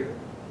year?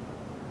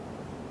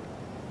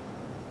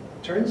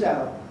 Turns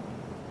out,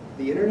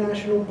 the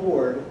international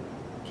board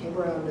came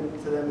around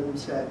to them and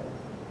said,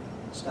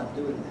 stop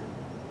doing that.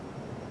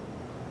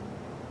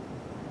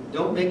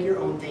 Don't make your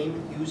own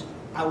theme, use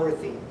our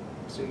theme,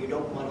 so you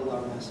don't muddle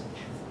our message.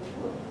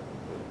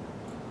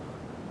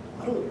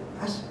 Muddle your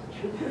message?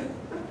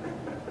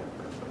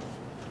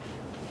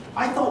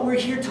 I thought we're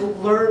here to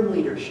learn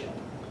leadership.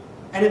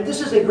 And if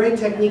this is a great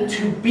technique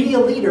to be a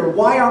leader,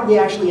 why aren't we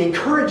actually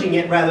encouraging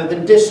it rather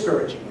than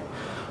discouraging it?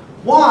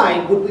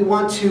 Why would we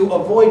want to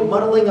avoid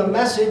muddling a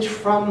message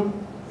from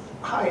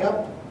high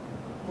up?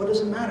 What does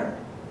it matter?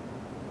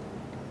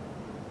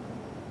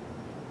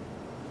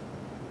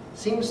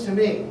 Seems to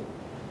me,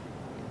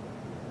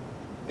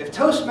 if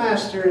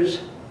Toastmasters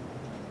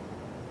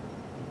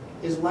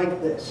is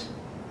like this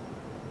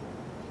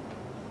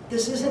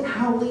isn't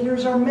how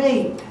leaders are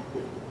made.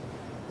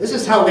 This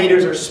is how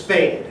leaders are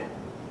spayed.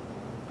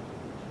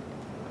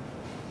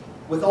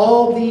 With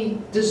all the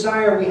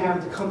desire we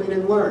have to come in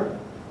and learn,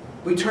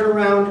 we turn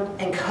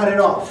around and cut it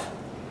off.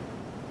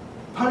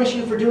 Punish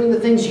you for doing the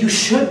things you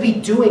should be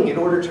doing in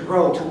order to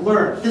grow, to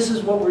learn. This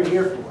is what we're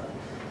here for.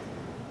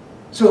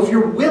 So if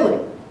you're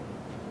willing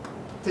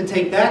to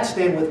take that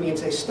stand with me and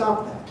say,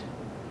 stop that,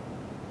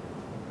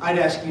 I'd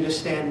ask you to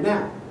stand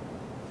now.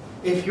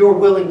 If you're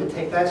willing to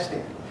take that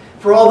stand.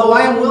 For although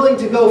I am willing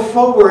to go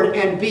forward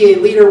and be a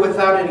leader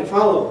without any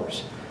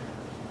followers,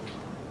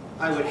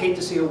 I would hate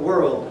to see a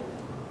world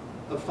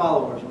of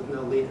followers with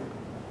no leader.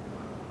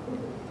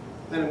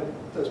 And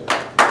those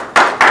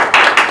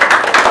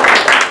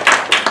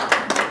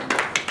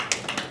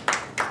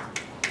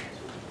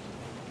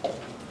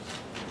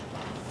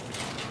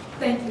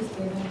Thank you,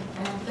 Stephen,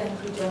 and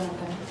thank you,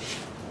 Jonathan.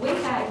 We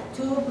had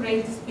two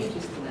great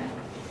speeches tonight,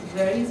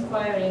 very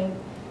inspiring,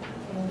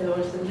 and they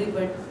were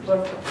delivered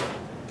perfectly.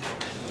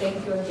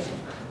 Thank you again.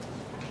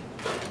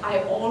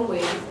 I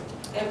always,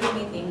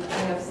 every meeting, I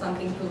have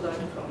something to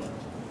learn from you,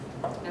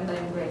 and I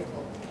am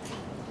grateful.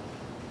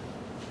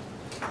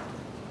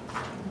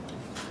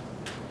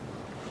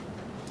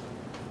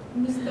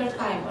 Mr.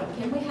 Timer,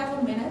 can we have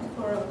a minute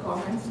for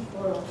comments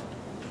for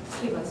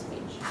Stephen's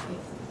speech, please?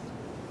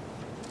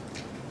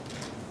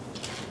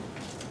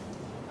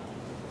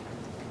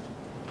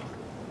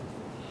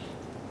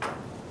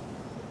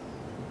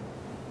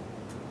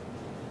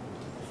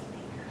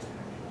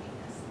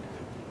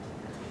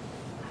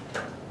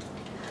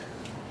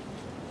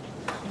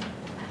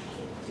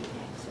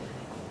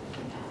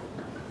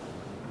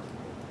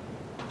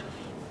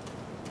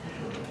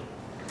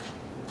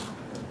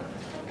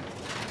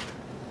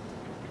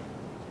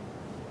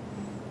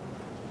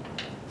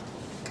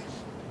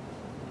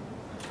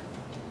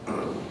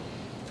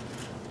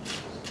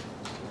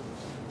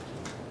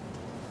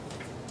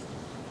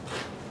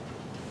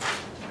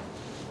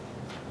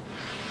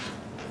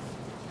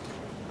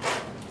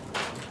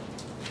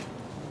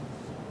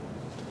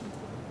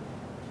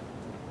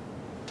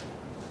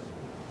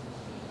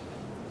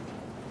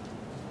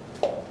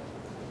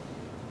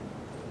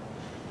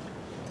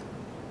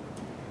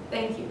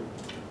 Thank you.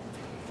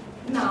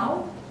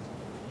 Now,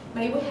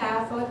 may we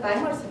have a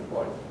timer's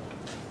report?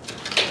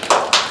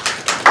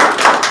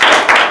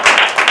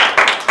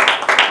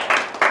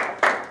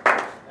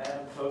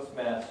 And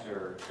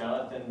Toastmaster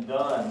Jonathan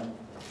Dunn,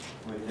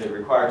 with the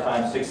required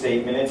time 6 to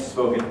 8 minutes,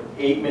 spoke at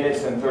 8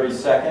 minutes and 30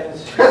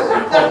 seconds.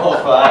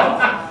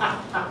 Qualified.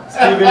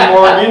 Stephen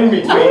Morgan,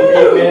 between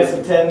 8 minutes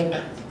and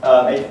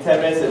 8 to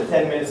 10 minutes at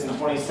 10 minutes and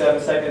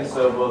 27 seconds.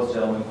 So both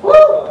gentlemen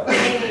qualified.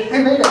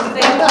 Thank you.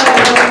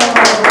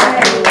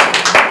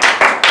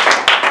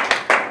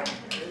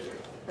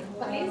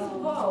 Please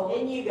vote.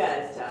 And you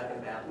guys talk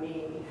about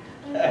me.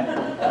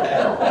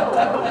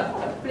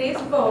 Please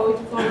vote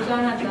for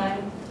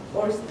Jonathan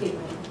or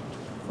Stephen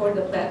for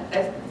the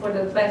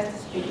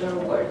best speaker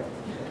award.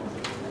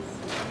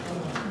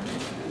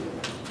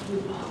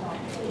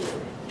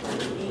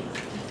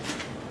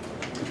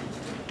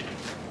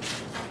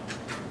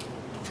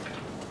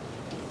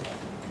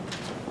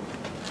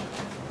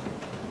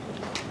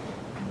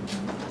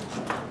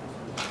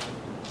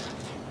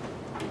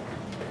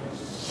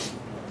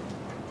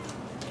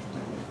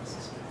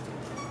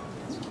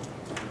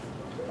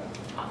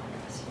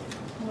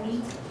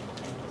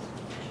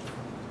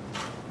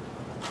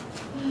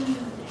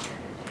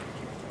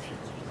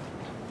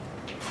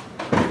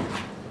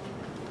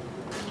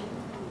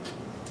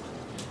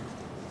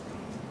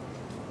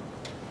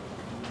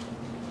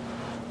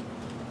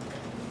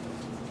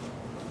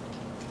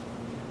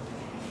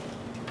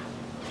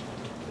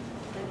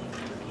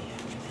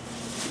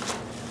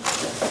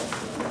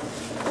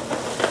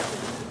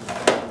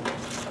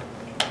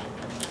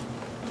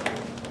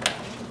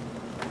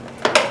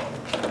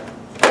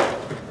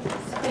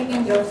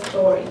 Speaking your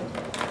story.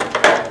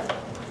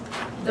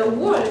 The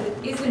world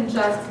isn't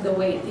just the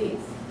way it is.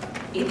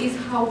 It is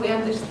how we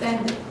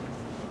understand it.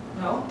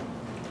 No?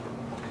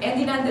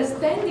 And in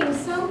understanding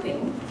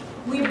something,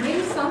 we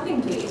bring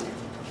something to it.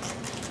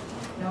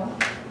 No?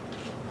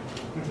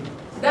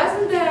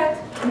 Doesn't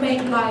that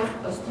make life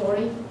a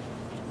story?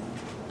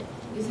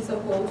 This is a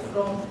quote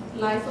from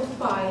Life of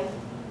Pi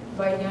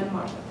by Jan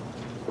Marshall.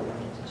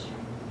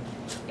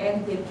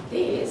 And with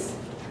this,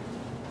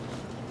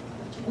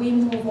 we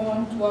move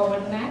on to our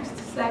next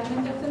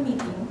segment of the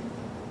meeting,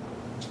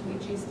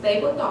 which is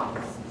Table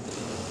Topics.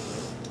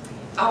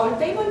 Our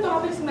Table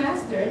Topics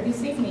master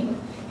this evening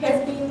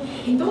has been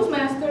in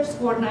Toastmasters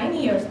for 9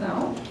 years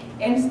now,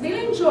 and still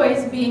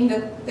enjoys being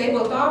the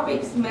Table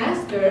Topics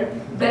master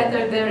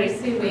better than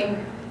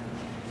receiving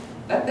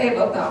a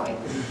table topic.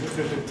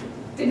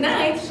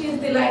 Tonight, she is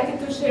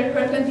delighted to share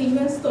her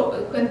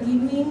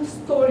continuing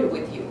story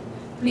with you.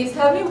 Please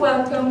help me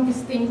welcome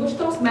distinguished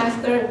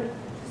Toastmaster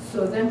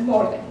Susan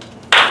Morgan.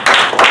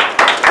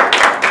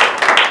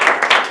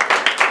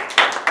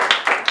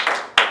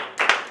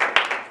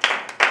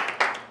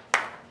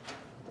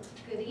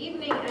 Good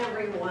evening,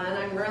 everyone.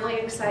 I'm really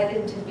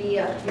excited to be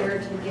up here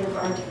to give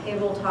our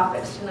table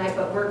topics tonight,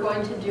 but we're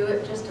going to do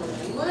it just a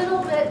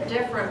little bit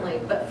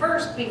differently. But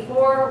first,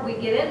 before we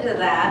get into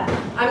that,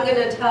 I'm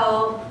going to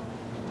tell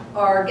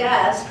our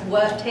guest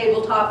what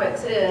table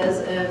topics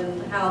is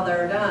and how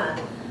they're done.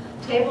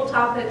 Table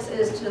topics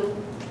is to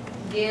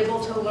be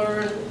able to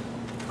learn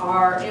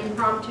our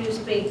impromptu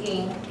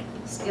speaking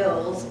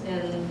skills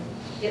and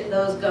get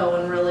those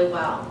going really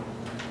well.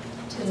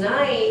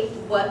 Tonight,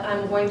 what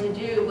I'm going to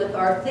do with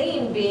our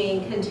theme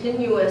being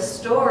continuous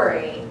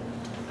story,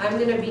 I'm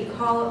going to be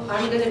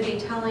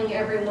telling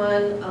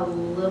everyone a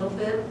little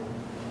bit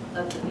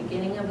of the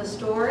beginning of a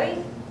story,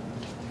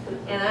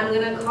 and I'm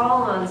going to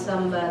call on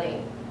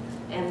somebody,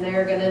 and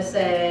they're going to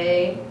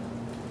say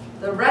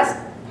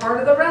part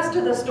of the rest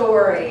of the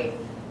story.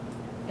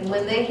 And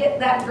when they hit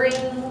that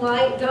green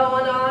light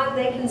going on,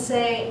 they can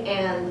say,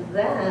 and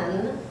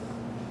then,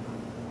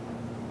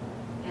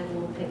 and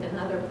we'll pick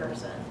another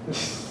person.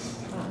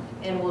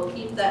 And we'll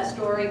keep that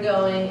story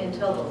going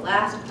until the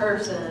last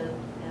person,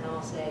 and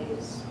I'll say,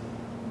 is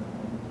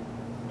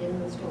in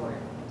the story.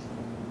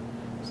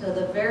 So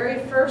the very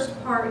first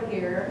part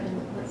here,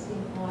 and let's see,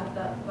 well, I've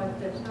got quite a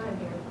bit of time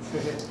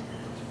here.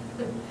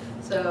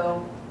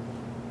 So,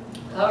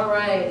 all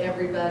right,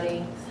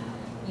 everybody.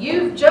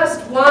 You've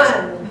just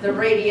won, the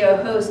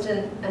radio host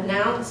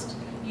announced.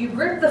 You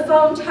gripped the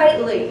phone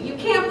tightly. You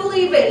can't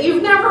believe it.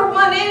 You've never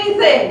won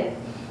anything.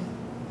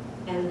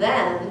 And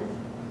then,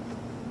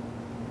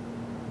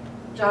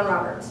 John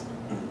Roberts.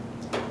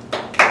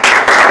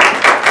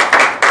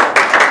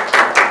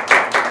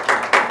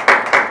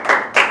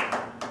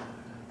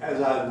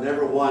 As I've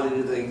never won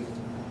anything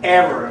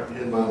ever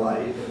in my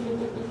life,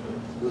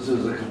 this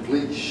is a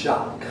complete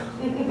shock.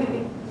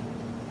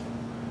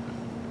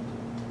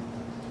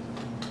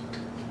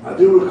 I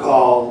do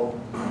recall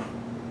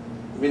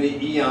many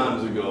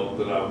eons ago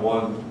that I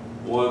won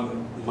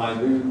my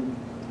new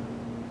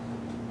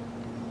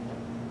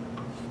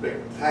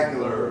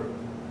spectacular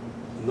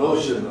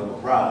notion of a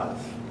prize.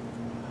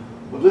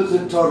 But this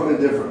is totally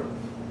different,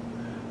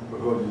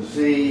 because you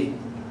see,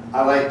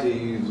 I like to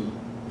use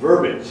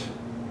verbiage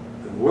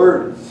and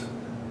words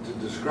to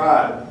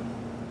describe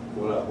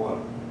what I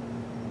want.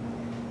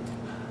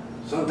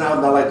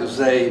 Sometimes I like to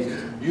say,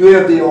 You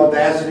have the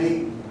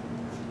audacity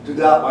to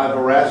doubt my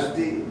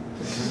veracity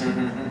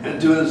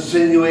and to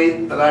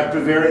insinuate that I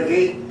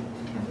prevaricate?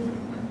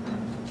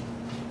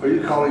 Are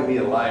you calling me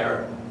a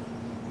liar?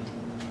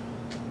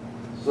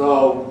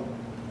 So,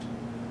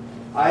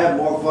 I have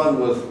more fun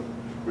with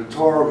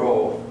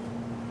rhetorical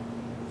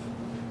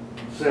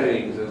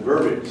sayings and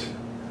verbiage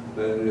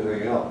than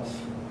anything else.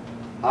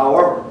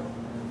 However,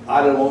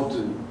 I don't want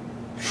to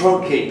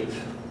truncate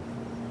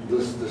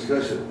this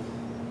discussion.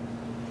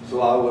 So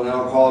I will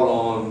now call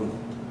on...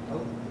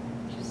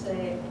 Did you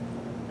say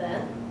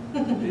then?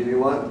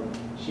 Anyone?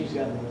 She's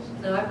got the list.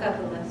 No, I've got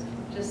the list.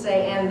 Just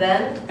say and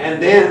then.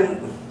 And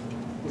then...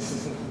 Let's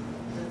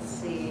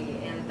see,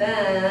 and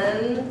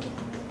then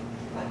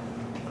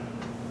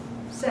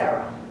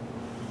Sarah.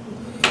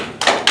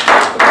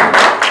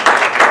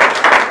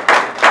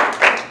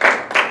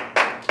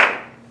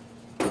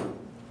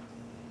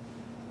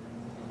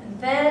 And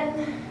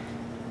then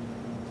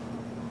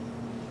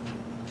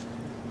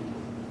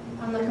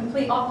I'm the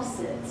complete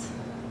opposite.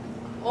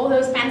 All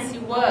those fancy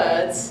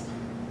words.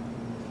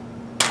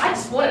 I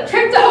just want a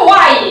trip to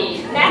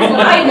Hawaii. That's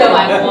what I know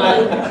I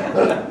want.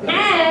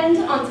 And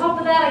on top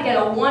of that, I get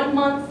a 1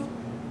 month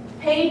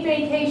paid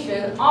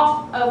vacation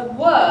off of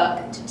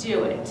work to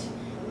do it,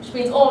 which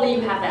means all of you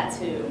have that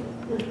too.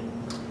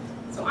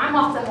 So I'm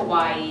off to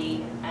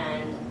Hawaii,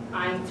 and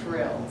I'm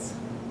thrilled.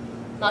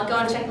 Not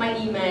going to check my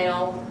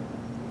email.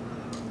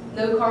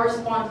 No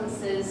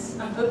correspondences.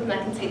 I'm hoping I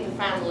can take the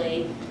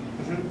family.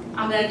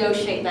 I'm going to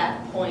negotiate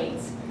that point.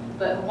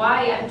 But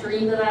Hawaii, I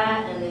dreamed of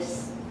that, and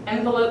this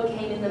envelope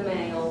came in the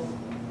mail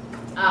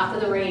after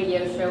the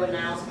radio show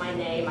announced my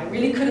name. I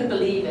really couldn't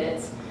believe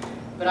it,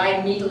 but I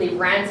immediately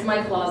ran to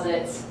my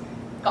closet,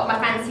 got my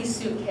fancy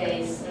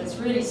suitcase, and it's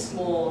really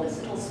small, this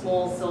little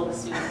small silver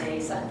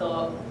suitcase. I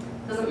thought,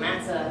 doesn't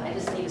matter, I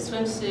just need a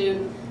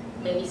swimsuit,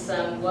 maybe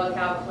some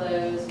workout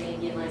clothes,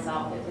 maybe a nice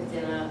outfit for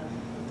dinner.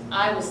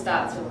 I will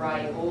start to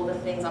write all the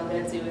things I'm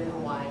going to do in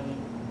Hawaii.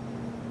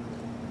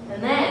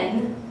 And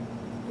then,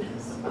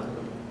 let's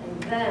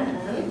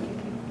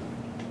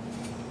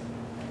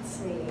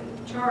see,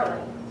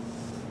 Charlie.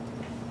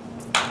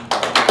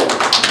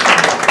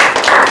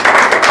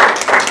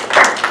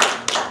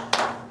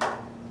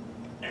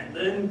 And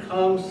then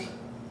comes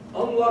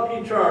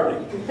unlucky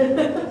Charlie.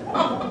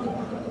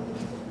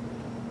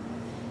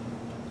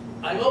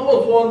 I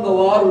almost won the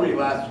lottery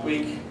last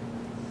week.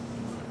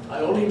 I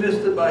only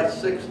missed it by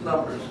 6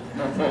 numbers.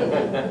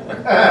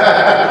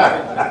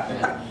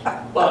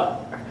 But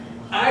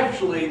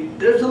actually,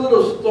 there's a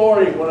little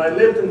story when I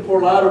lived in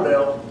Fort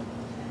Lauderdale,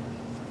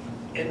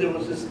 and there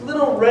was this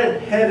little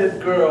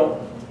red-headed girl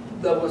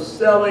that was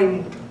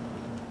selling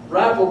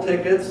raffle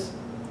tickets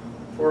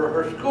for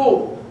her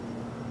school.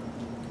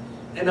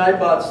 And I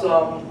bought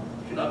some.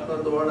 She knocked on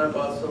the door and I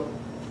bought some.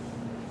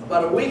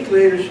 About a week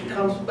later, she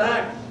comes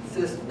back and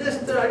says,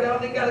 "Mister, I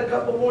only got a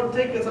couple more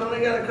tickets. I only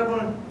got a couple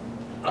more.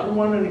 I don't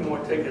want any more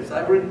tickets.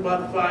 I've already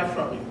bought 5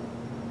 from you."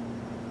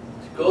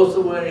 She goes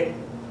away.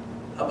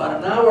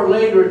 About an hour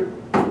later,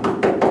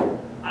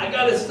 "I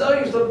got to sell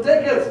you some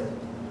tickets.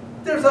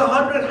 There's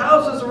 100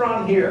 houses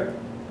around here.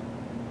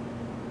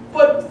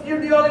 But you're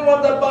the only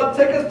one that bought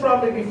tickets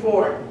from me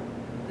before.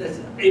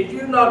 Listen, if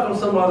you knock on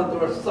some other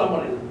door,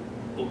 somebody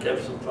will get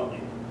some from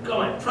you. Go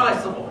on, try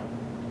some more."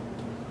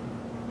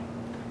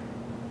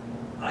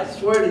 I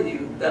swear to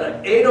you that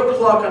at 8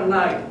 o'clock at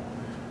night,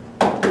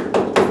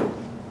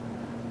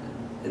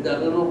 and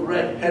that little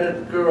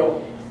red-headed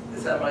girl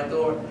is at my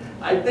door.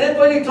 "I did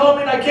what you told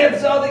me and I can't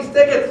sell these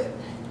tickets."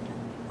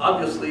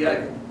 Obviously,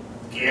 I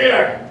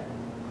scared.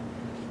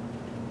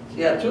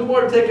 She had 2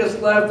 more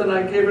tickets left and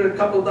I gave her a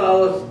couple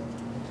dollars.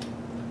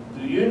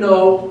 Do you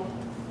know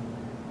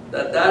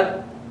that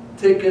that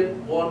ticket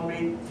won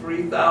me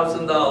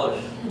 $3,000?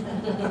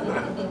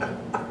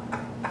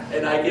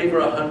 And I gave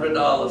her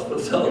 $100 for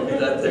selling me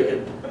that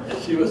ticket. And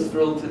she was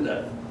thrilled to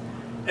death.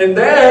 And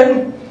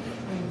then,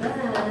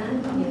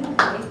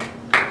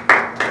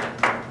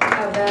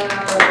 How about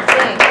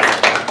James?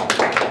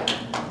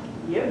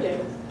 You do.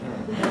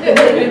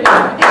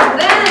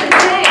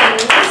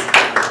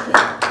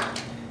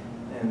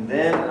 And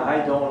then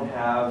I don't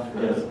have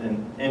as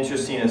an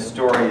interesting a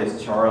story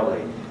as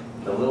Charlie.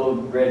 The little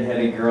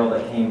red-headed girl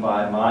that came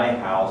by my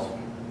house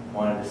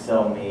wanted to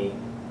sell me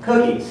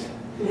cookies.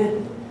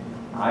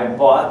 I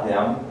bought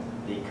them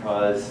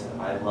because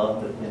I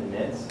love the Thin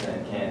Mints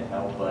and can't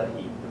help but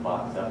eat the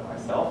box up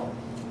myself.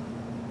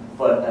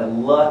 But a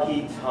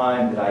lucky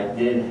time that I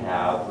did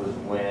have was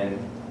when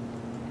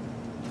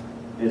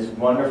this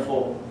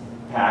wonderful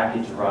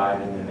package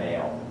arrived in the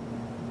mail.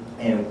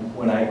 And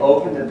when I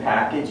opened the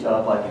package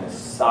up like an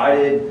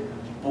excited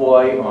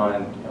boy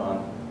on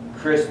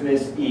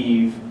Christmas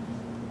Eve,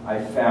 I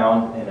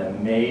found an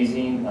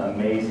amazing,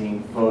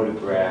 amazing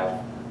photograph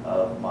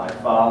of my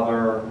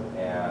father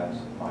and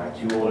my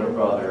 2 older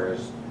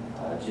brothers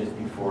just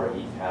before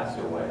he passed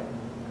away.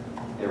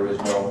 There was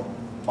no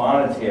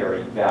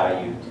monetary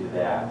value to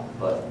that,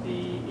 but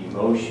the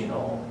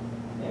emotional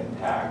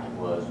impact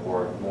was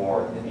worth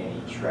more than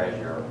any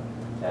treasure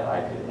that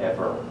I could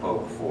ever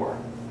hope for.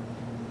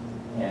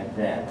 And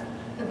then.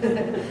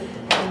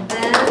 And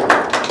then,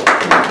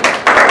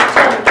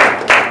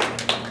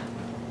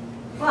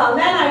 Well,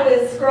 then I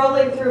was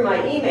scrolling through my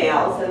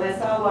emails and I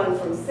saw one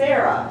from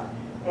Sarah.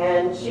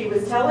 And she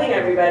was telling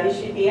everybody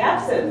she'd be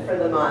absent for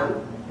the month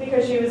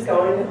because she was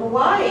going to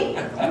Hawaii.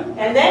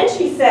 And then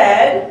she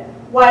said,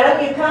 why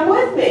don't you come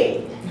with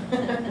me?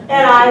 And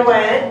I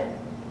went,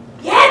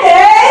 yeah,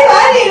 Dave,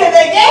 I need a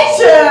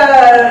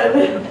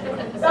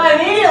vacation. So I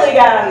immediately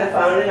got on the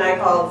phone and I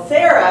called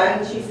Sarah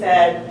and she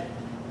said,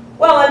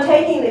 well, I'm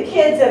taking the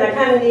kids and I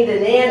kind of need a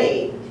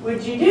nanny.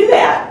 Would you do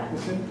that?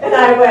 And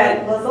I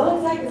went, well, as long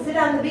as I can sit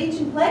on the beach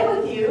and play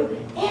with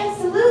you,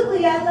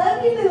 absolutely, I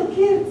love you little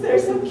kids, they're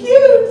so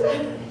cute.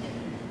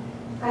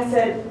 I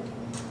said,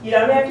 you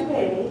don't have to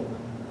pay me.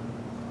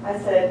 I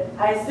said,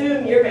 I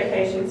assume your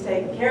vacation's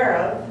taken care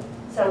of,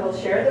 so we'll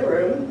share the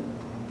room.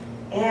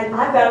 And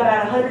I've got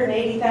about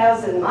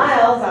 180,000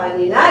 miles on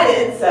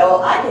United,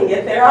 so I can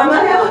get there on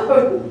my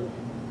own.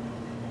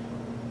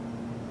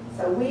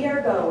 So we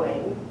are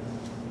going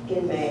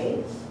in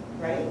May,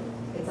 right?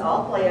 It's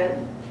all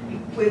planned.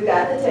 We've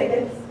got the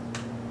tickets.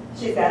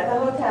 She's got the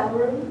hotel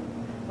room.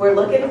 We're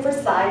looking for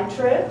side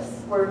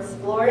trips. We're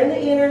exploring the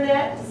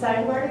internet,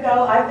 deciding where to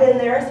go. I've been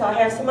there, so I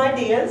have some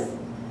ideas.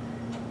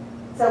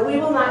 So we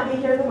will not be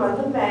here the month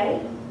of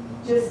May.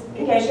 Just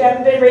in case you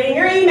haven't been reading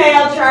your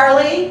email,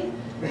 Charlie.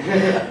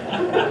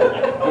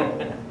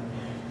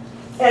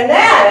 and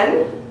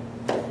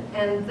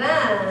then,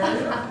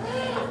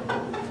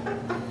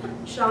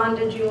 Shawn,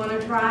 did you want to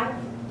try?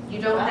 You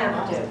don't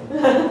have to.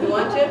 You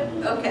want to?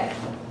 Okay.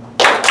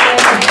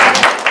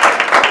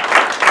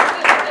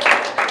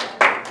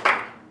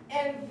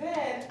 And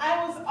then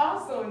I was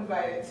also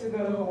invited to go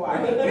to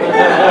Hawaii.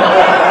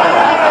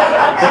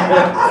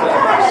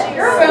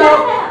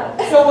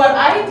 So what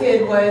I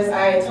did was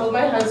I told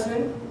my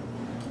husband,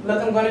 look,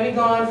 I'm going to be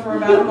gone for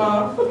about a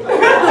month.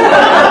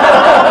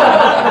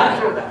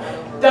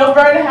 Don't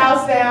burn the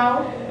house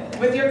down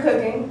with your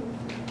cooking,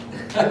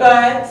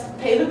 but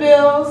pay the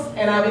bills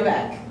and I'll be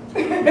back.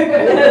 And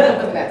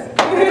that's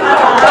it.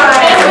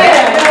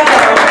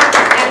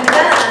 And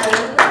then,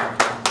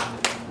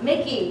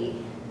 Micki.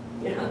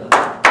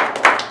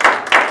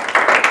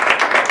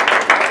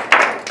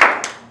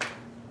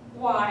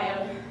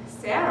 While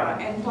Sarah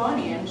and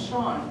Toni and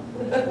Shawn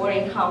were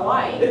in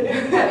Hawaii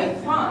having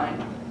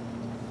fun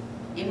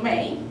in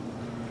May,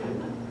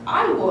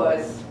 I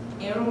was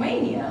in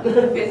Romania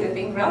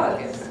visiting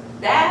relatives.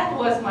 That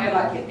was my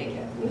lucky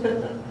ticket.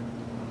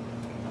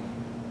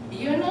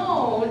 You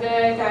know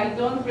that I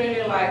don't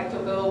really like to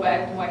go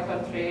back to my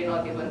country,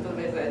 not even to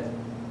visit.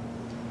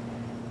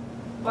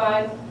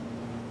 But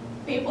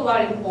people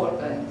are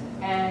important,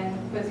 and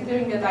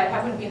considering that I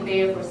haven't been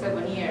there for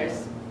 7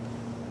 years,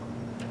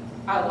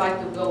 I'd like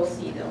to go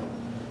see them.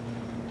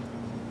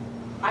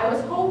 I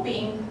was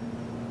hoping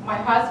my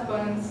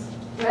husband's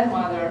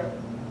grandmother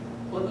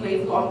would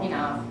live long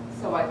enough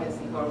so I can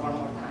see her one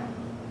more time.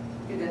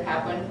 Didn't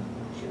happen.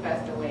 She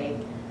passed away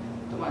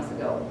 2 months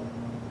ago.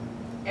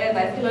 And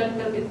I feel a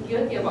little bit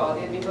guilty about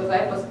it because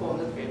I postponed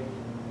the trip.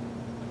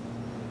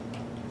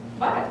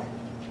 But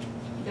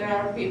there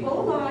are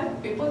people alive,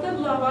 people that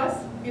love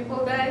us,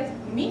 people that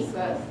miss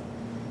us,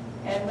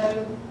 and I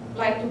would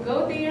like to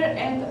go there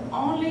and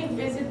only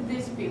visit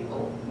these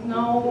people.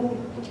 No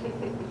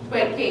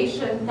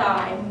vacation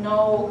time,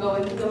 no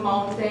going to the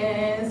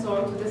mountains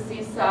or to the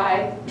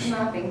seaside,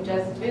 nothing,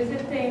 just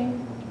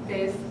visiting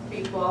these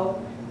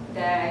people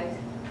that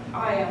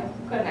I am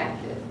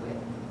connected with.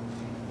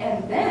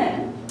 And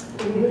then,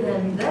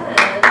 Maureen,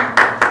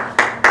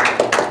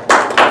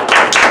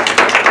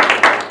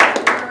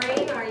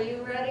 are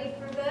you ready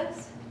for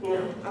this?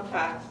 No, I'll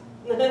pass.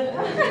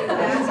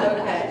 That's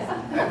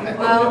okay.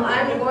 Well,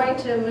 I'm going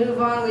to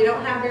move on. We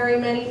don't have very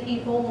many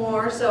people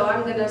more, so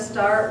I'm going to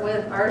start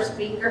with our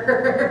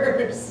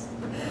speakers.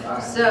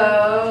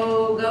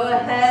 So go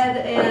ahead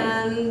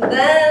and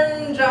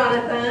then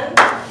Jonathan.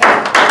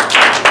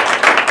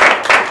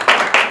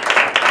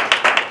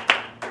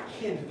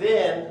 And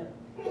then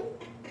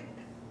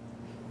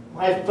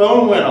my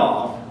phone went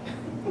off,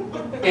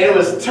 and it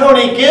was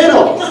Toni G.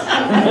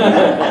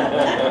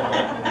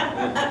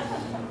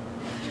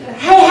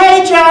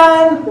 Hey,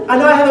 John! I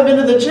know I haven't been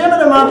to the gym in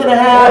a month and a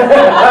half,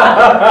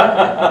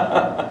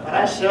 but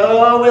I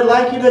sure would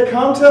like you to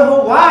come to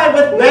Hawaii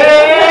with me.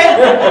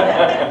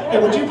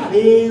 And would you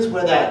please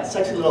wear that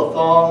sexy little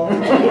thong?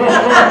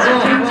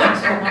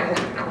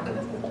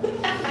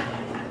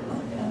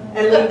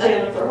 And leave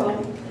Jennifer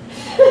home.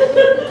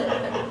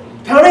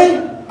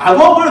 Toni, I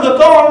won't wear the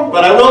thong,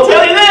 but I will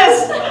tell you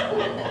this.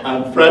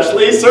 I'm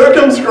freshly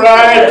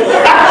circumscribed.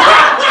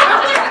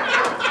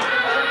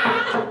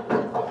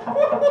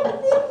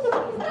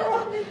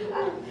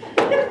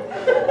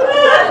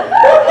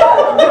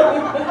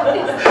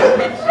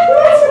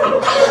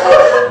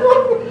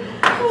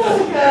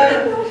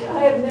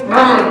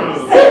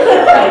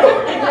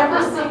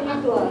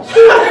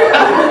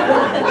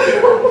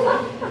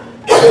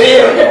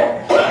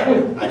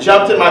 I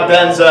jumped in my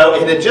Benzo.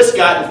 It had just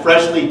gotten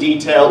freshly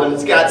detailed, and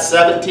it's got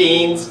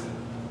 17s.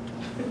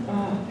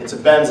 It's a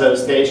benzo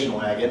station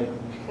wagon.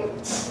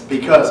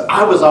 Because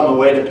I was on my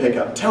way to pick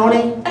up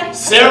Toni,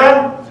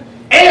 Sarah,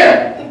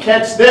 and,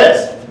 catch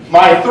this,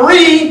 my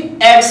 3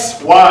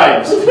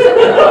 ex-wives.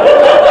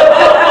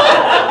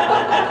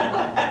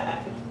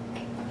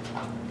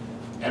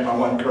 And my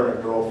 1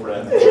 current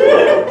girlfriend.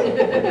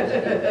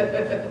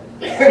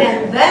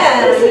 And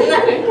then,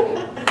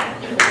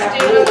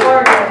 Stephen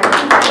Morgan.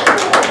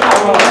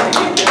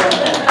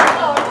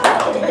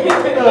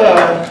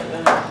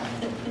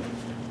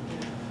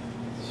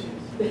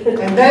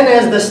 And then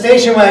as the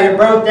station wagon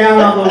broke down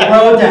on the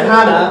road to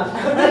Hana,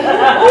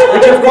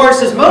 which of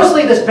course is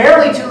mostly this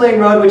barely 2-lane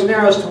road which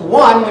narrows to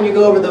 1 when you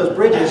go over those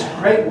bridges,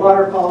 great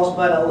waterfalls,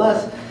 but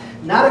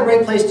not a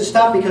great place to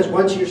stop because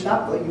once you're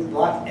stopped, you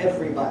block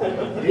everybody.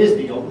 It is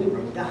the only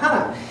road to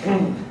Hana.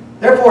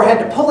 Therefore, had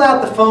to pull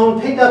out the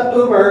phone, pick up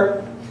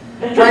Uber,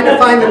 trying to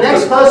find the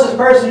next closest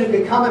person who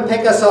could come and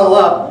pick us all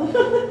up.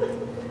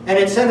 And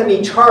it sent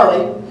me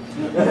Charlie.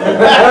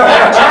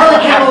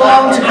 Charlie came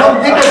along to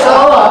come pick us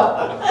all up.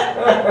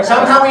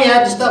 Somehow we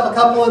had to stuff a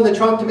couple in the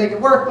trunk to make it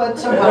work, but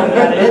somehow we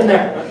got it in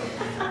there.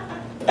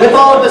 With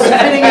all of us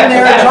sitting in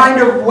there and trying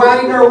to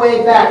wind our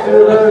way back through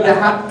the road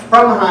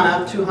from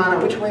Hana to Hana.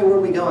 Which way were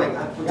we going?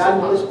 I've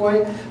forgotten at this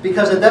point,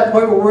 because at that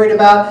point we're worried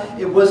about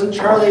it wasn't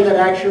Charlie that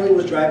actually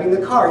was driving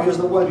the car. He was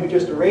the one who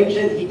just arranged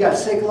it. He got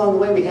sick along the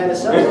way. We had a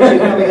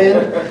substitute coming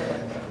in.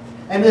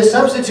 And this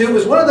substitute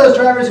was one of those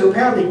drivers who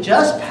apparently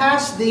just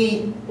passed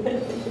the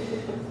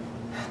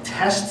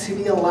test to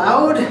be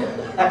allowed.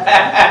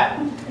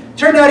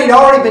 Turned out he'd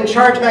already been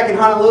charged back in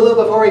Honolulu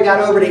before he got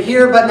over to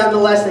here, but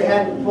nonetheless they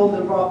hadn't pulled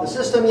him off the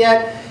system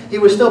yet. He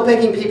was still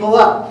picking people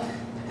up.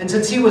 And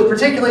since he was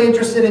particularly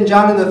interested in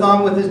John and the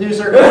Thong with his new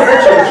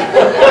circumscriptions,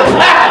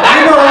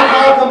 we were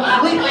all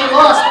completely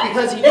lost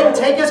because he didn't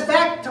take us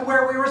back to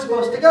where we were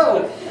supposed to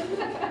go.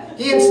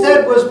 He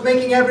instead was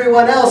making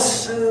everyone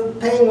else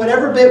paying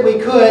whatever bit we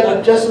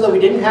could just so that we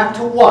didn't have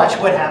to watch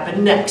what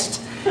happened next.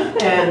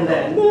 And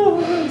then...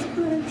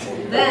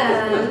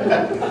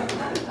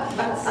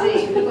 Let's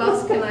see, who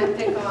else can I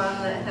pick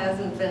on that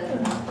hasn't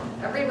been?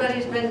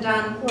 Everybody's been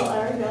done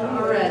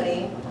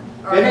already.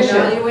 Our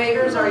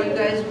evaluators, are you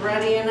guys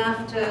ready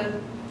enough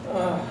to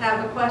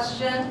have a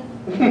question?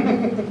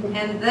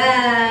 And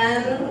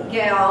then,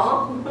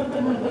 Gail.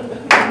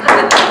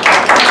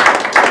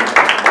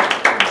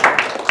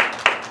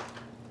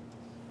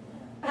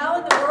 How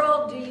in the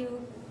world do you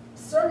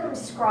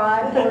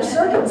circumscribe or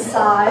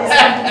circumcise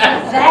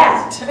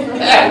that?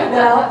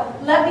 Well,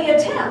 let me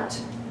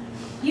attempt.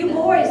 You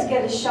boys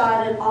get a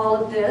shot at all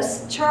of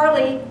this.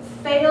 Charlie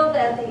failed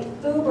at the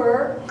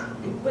Uber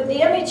with the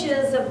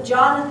images of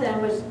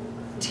Jonathan was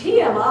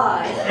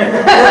TMI.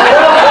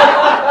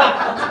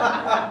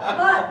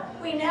 But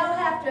we now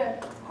have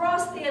to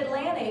cross the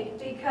Atlantic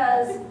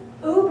because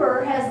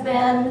Uber has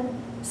been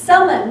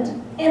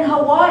summoned in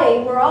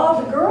Hawaii where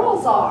all the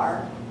girls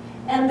are.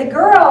 And the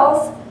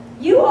girls,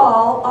 you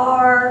all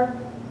are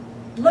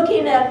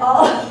looking at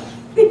all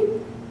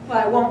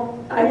well,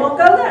 I won't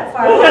go that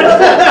far.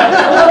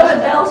 Below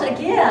the belt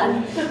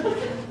again.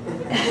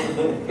 I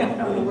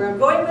don't know where I'm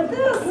going with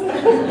this.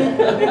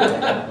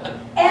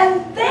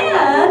 And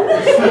then,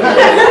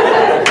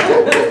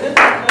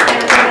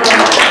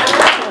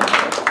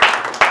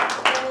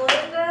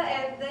 Linda,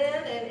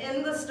 and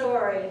in the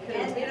story,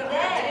 because we don't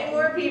have any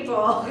more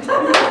people. and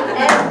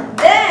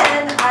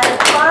then I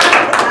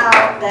find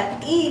out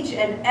that each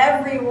and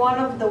every one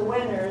of the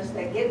winners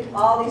that get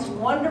all these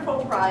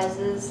wonderful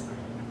prizes,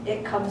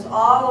 it comes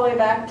all the way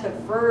back to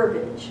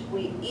verbiage.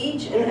 We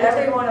each and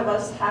every one of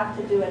us have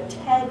to do a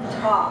TED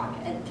Talk,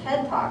 and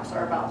TED Talks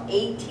are about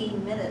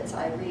 18 minutes,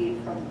 I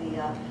read from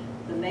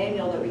the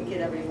manual that we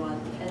get everyone.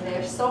 And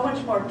they're so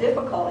much more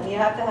difficult, and you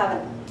have to have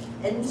an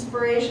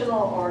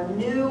inspirational or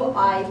new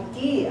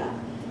idea.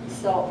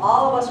 So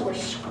all of us were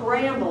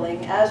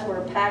scrambling as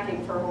we're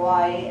packing for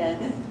Hawaii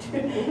and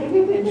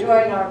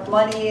enjoying our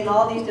money and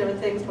all these different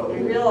things, but we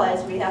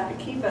realized we have to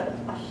keep a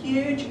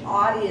huge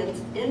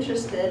audience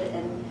interested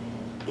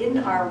in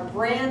our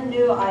brand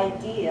new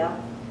idea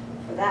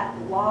for that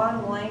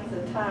long length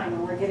of time.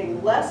 And we're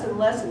getting less and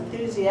less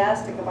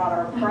enthusiastic about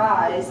our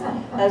prize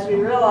as we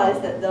realize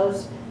that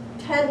those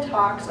TED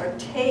Talks are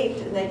taped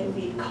and they can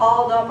be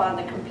called up on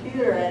the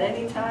computer at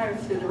any time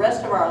through the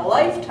rest of our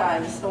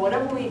lifetime. So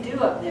whatever we do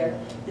up there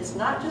is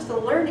not just a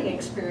learning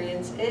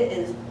experience, it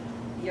is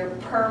your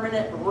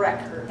permanent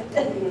record.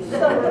 So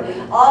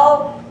we're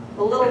all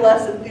a little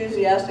less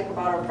enthusiastic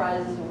about our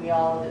prizes, and we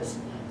all just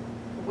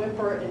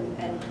whimper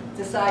and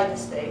decide to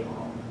stay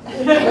home.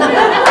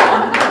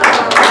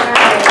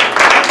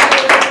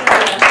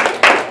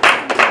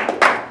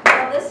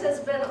 This has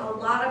been a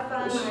lot of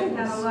fun. I've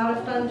had a lot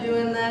of fun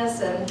doing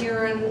this and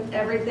hearing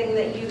everything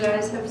that you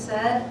guys have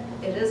said.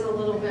 It is a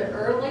little bit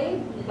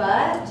early,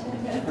 but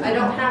I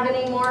don't have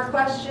any more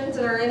questions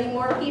or any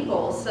more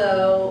people.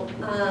 So,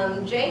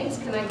 James,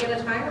 can I get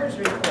a timer's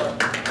report?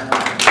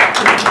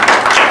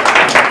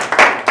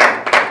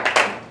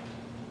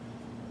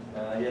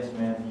 Yes,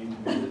 ma'am, you can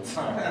do the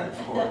time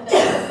report.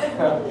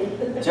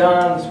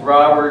 John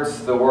Roberts,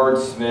 the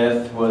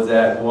wordsmith, was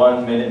at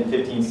 1 minute and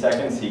 15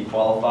 seconds. He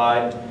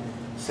qualified.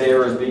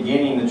 Sarah's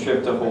beginning the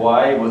trip to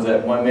Hawaii was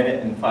at 1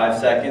 minute and 5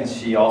 seconds.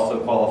 She also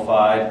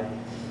qualified.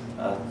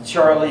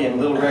 Charlie and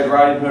Little Red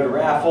Riding Hood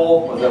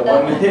raffle was at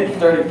 1 minute and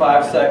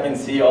 35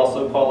 seconds. He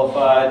also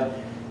qualified.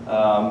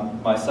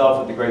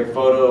 Myself at the Great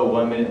Photo,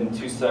 1 minute and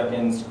 2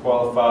 seconds,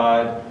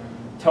 qualified.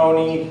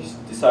 Toni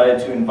decided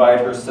to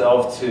invite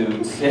herself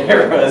to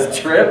Sarah's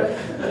trip,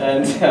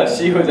 and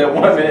she was at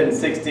 1 minute and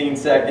 16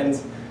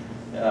 seconds.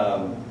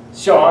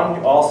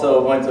 Shawn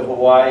also went to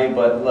Hawaii,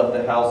 but left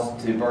the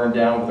house to burn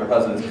down with her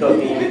husband's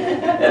cooking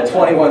at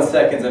 21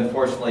 seconds,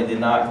 unfortunately did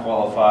not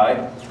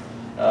qualify.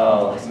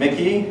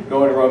 Micki,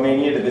 going to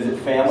Romania to visit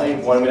family,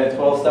 1 minute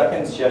 12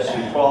 seconds, yes,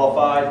 she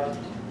qualified.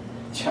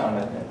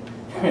 Jonathan.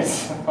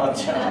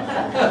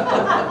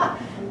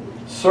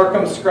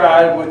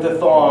 Circumscribed with the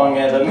thong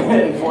at 1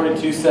 minute and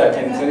 42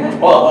 seconds and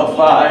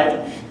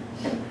qualified.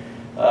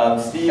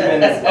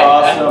 Steven's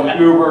awesome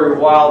Uber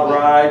wild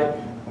ride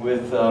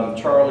with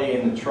Charlie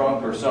in the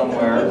trunk or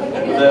somewhere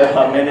with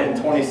 1 minute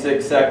and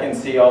 26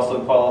 seconds. He also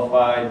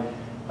qualified.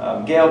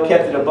 Gail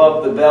kept it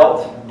above the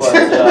belt, but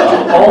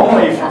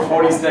only for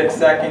 46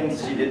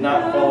 seconds. She did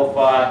not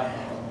qualify.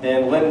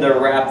 And Linda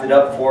wrapped it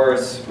up for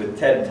us with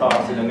TED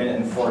Talks in 1 minute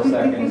and 4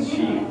 seconds.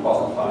 She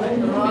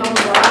qualified. All right.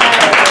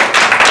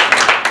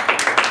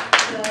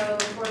 So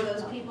for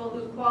those people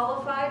who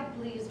qualified,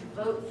 please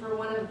vote for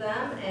one of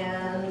them.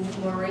 And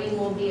Maureen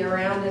will be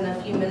around in a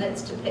few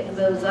minutes to pick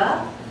those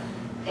up.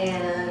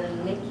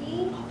 And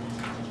Micki,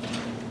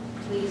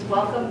 please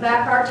welcome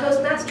back our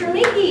Toastmaster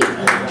Micki.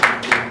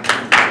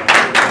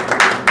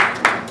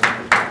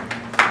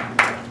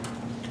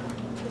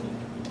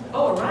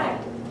 All right.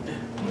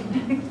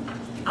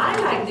 I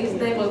like these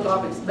table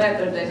topics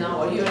better than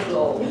our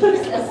usual. We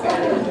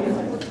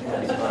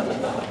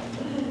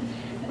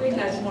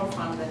had more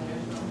fun than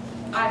usual.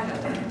 I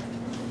had.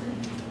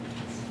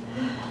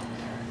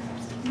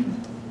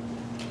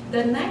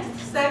 The next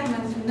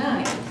segment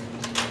tonight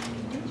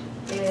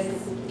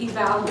is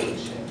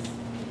evaluations.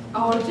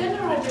 Our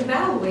general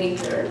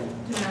evaluator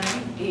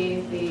tonight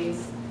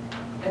is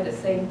at the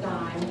same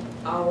time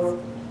our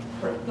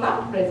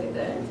club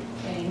president,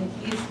 and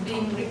he's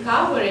been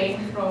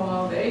recovering from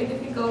a very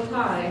difficult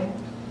time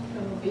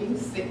of being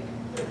sick.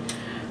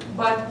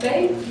 But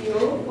thank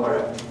you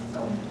for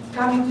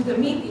coming to the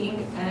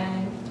meeting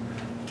and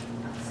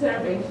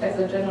serving as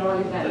a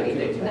general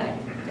evaluator tonight.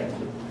 Thank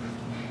you.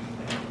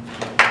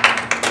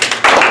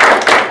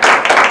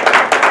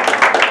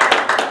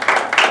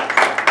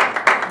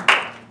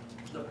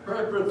 The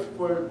purpose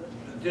for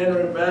the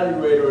general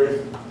evaluator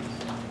is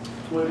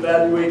to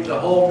evaluate the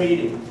whole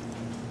meeting,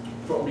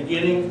 from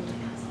beginning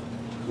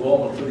to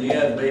almost to the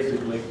end,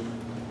 basically.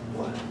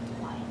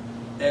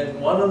 And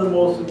one of the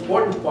most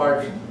important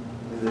parts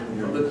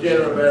of the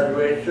general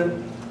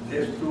evaluation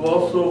is to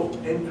also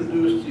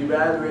introduce the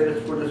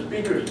evaluators for the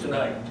speakers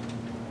tonight.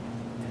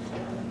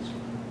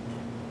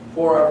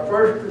 For our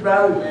first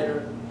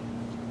evaluator,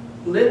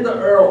 Linda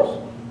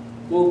Earls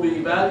will be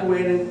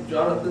evaluating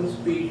Jonathan's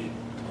speech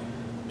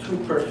to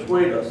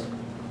persuade us.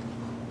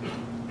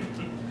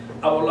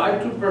 I would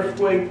like to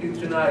persuade you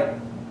tonight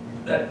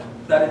that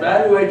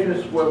evaluation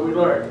is where we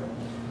learn.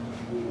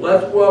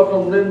 Let's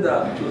welcome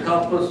Linda to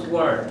help us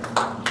learn.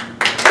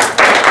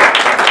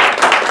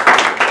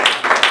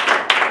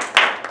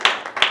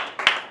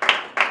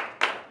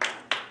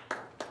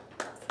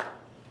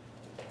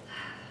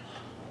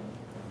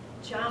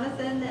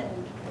 Jonathan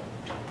and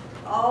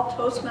all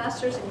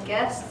Toastmasters and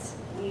guests,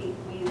 we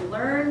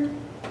learned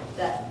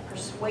that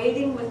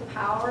persuading with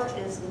power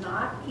is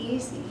not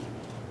easy.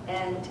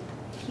 And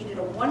he did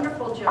a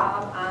wonderful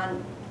job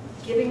on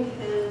giving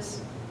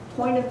his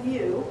point of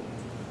view,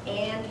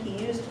 and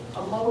he used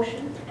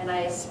emotion, and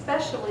I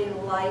especially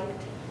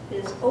liked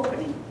his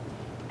opening.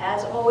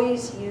 As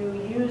always, you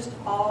used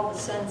all the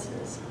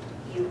senses.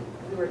 We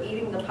were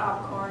eating the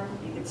popcorn,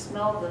 you could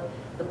smell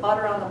the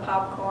butter on the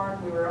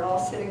popcorn, we were all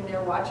sitting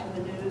there watching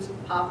the news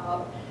pop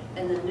up,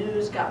 and the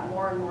news got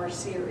more and more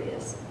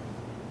serious.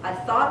 I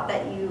thought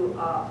that you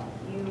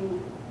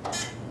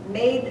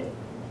made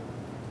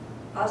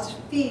us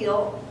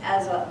feel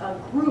as a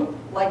group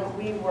like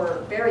we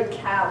were very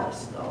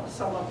callous, though.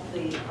 Some of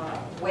the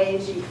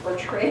ways you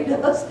portrayed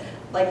us,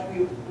 like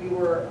we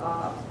were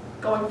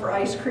going for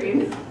ice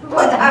cream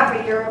when half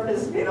of Europe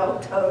is,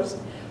 toast.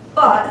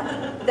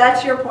 But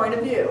that's your point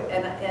of view,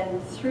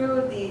 and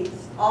through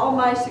all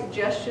my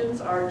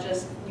suggestions are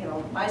just,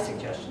 my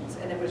suggestions,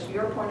 and it was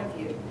your point of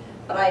view.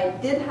 But I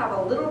did have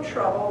a little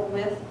trouble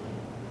with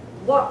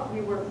what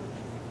we were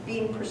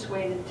being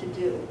persuaded to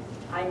do.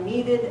 I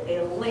needed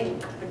a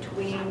link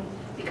between,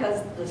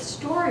 because the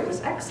story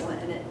was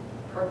excellent and it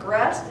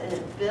progressed and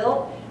it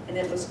built and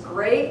it was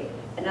great,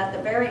 and at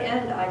the very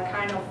end I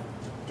kind of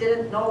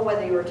didn't know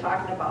whether you were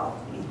talking about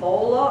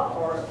Ebola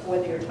or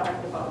whether you were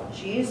talking about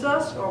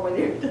Jesus or whether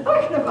you were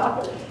talking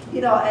about,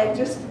 I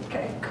just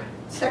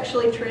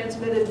sexually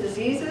transmitted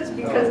diseases,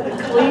 because the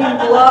clean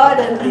blood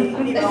and I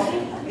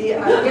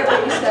forget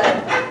what you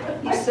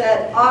said. You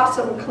said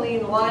awesome,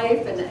 clean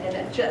life, and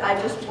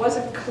I just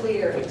wasn't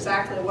clear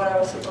exactly what I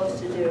was supposed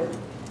to do.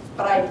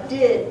 But I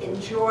did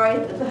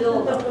enjoy the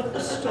build-up.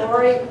 The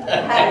story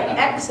had an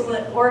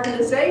excellent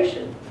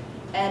organization,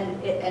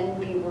 and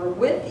we were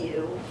with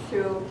you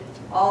through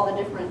all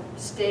the different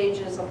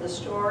stages of the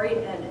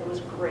story, and it was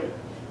great.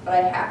 But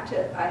I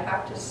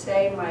have to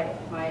say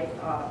my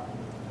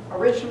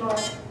original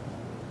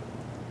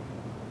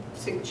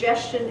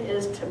suggestion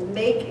is to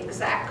make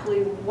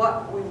exactly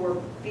what we were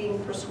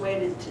being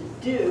persuaded to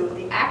do.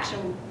 The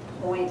action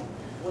point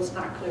was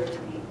not clear to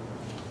me.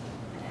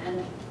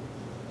 And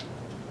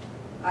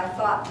I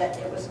thought that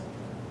it was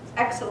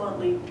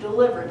excellently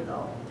delivered,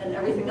 though, and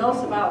everything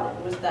else about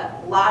it was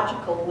that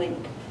logical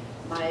link.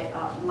 My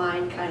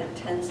mind kind of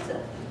tends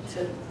to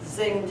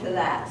zing to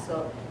that,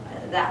 so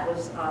that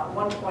was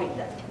one point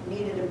that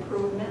needed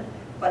improvement.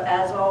 But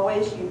as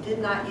always, you did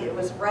not, it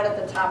was right at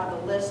the top of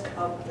the list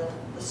of the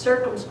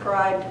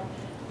circumscribed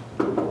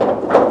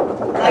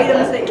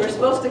items that you were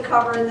supposed to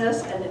cover in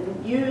this,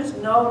 and use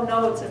no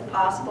notes if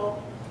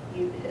possible.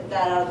 You hit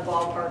that out of the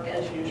ballpark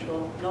as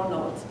usual, no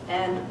notes.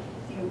 And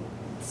you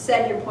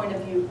said your point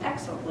of view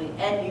excellently,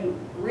 and you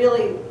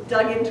really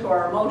dug into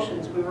our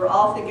emotions. We were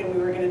all thinking we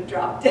were going to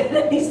drop dead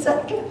any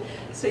second.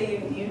 So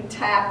you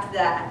tapped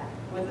that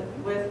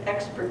with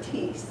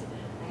expertise,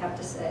 I have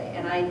to say,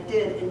 and I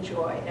did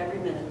enjoy every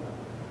minute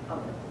of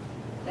it.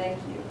 Thank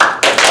you.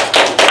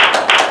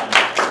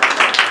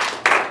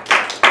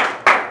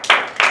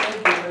 Thank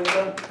you,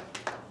 Linda.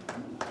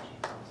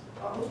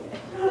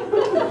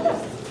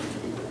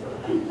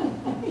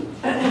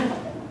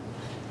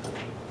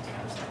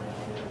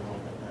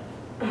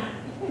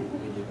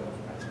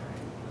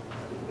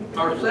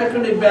 Our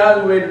second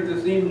evaluator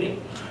this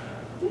evening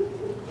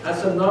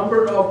has a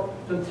number of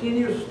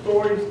continuous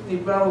stories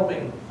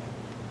developing.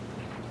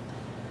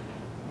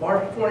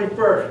 March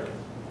 21st,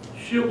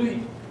 she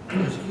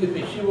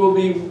will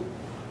be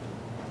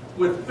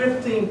with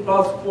 15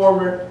 plus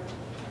former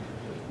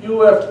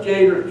U.S.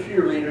 Gator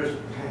cheerleaders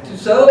to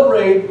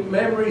celebrate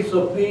memories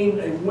of being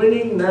a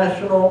winning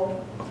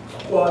national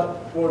squad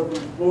for the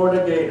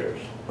Florida Gators.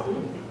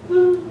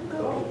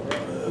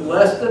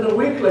 Less than a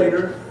week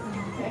later,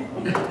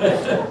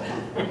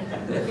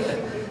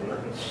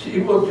 she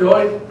will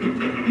join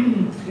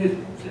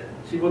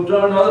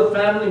other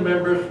family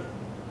members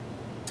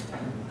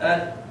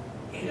at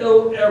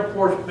Hill Air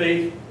Force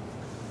Base,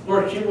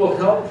 where she will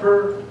help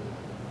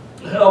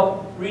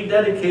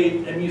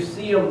rededicate a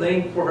museum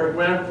named for her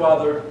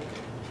grandfather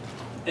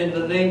in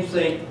the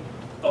namesake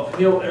of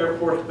Hill Air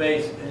Force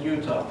Base in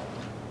Utah.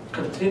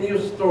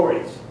 Continuous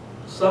stories,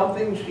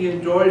 something she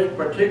enjoys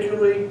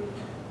particularly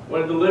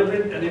when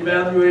delivering an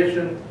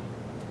evaluation,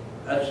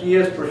 as she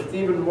is for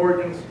Stephen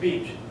Morgan's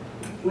speech.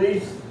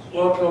 Please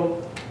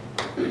welcome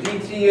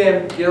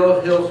DTM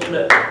Gail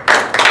Hill-Smith.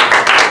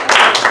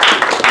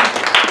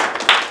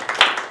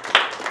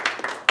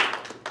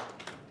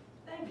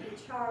 Thank you,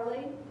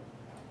 Charlie.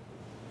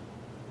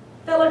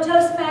 Fellow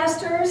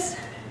Toastmasters,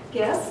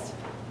 guests,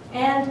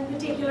 and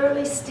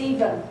particularly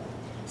Stephen.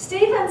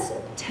 Stephen's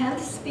 10th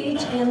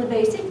speech in the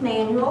basic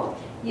manual.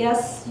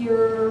 Yes,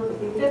 your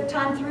 5th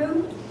time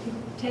through,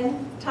 10th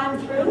time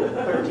through,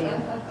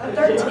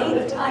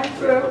 13th time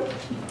through,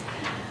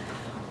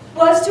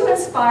 was to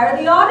inspire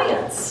the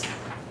audience.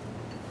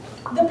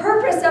 The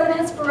purpose of an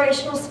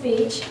inspirational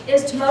speech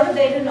is to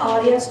motivate an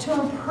audience to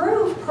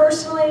improve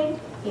personally,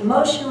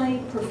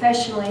 emotionally,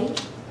 professionally,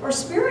 or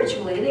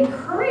spiritually. It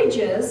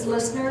encourages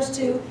listeners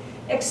to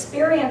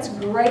experience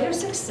greater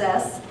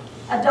success,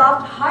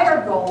 adopt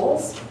higher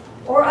goals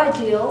or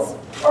ideals,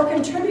 or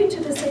contribute to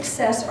the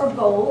success or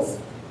goals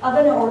of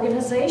an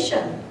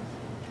organization.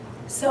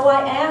 So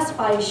I ask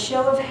by a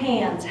show of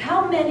hands,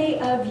 how many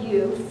of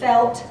you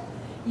felt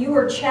you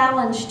were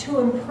challenged to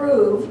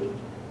improve,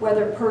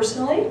 whether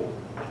personally,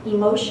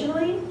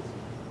 emotionally,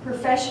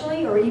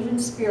 professionally, or even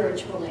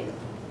spiritually?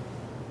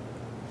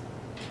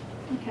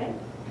 Okay.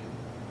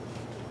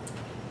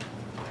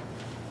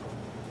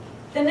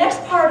 The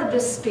next part of the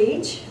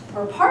speech,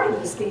 or part of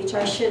the speech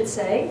I should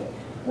say,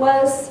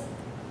 was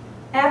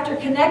after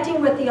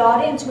connecting with the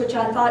audience, which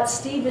I thought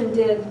Stephen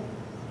did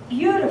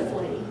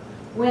beautifully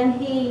when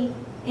he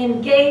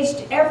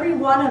engaged every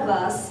one of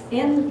us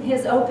in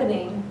his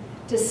opening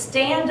to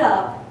stand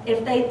up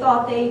if they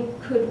thought they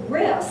could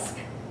risk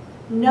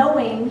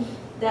knowing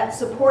that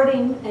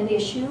supporting an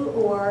issue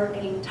or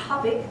a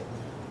topic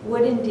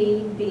would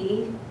indeed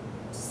be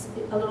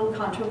a little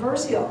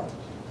controversial.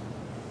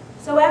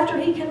 So after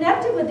he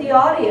connected with the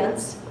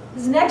audience,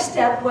 his next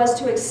step was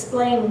to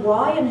explain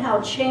why and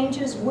how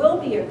changes will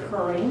be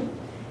occurring,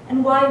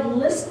 and why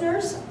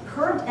listeners'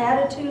 current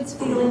attitudes,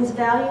 feelings,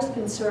 values,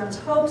 concerns,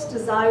 hopes,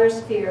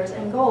 desires, fears,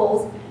 and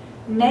goals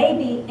may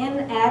be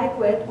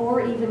inadequate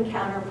or even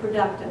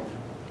counterproductive.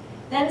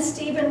 Then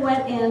Stephen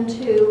went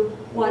into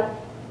what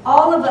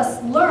all of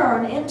us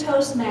learn in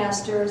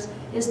Toastmasters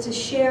is to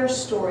share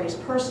stories,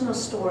 personal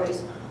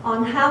stories,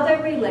 on how they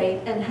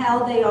relate and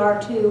how they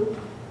are to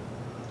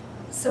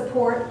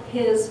support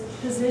his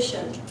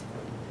position.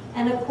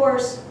 And of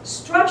course,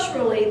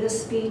 structurally, the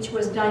speech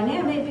was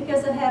dynamic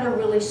because it had a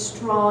really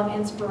strong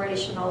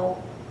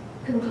inspirational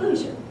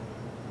conclusion.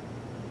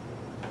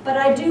 But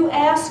I do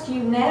ask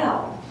you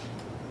now,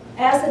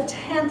 as a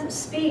 10th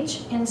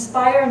speech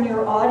inspiring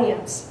your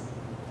audience,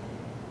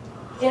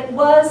 it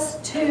was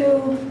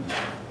to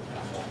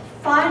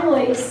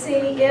finally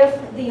see if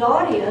the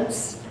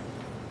audience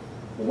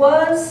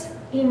was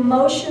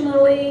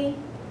emotionally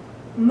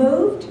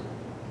moved.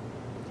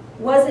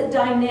 Was it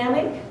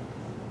dynamic?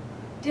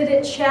 Did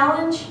it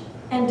challenge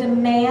and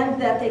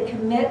demand that they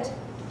commit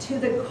to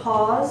the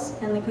cause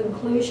and the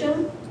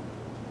conclusion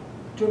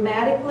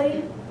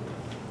dramatically?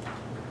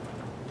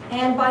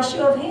 And by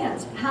show of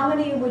hands, how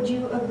many would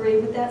you agree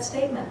with that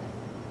statement?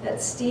 That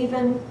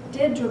Stephen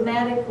did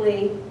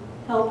dramatically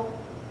help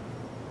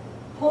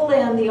pull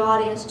in the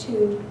audience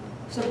to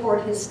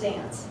support his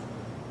stance?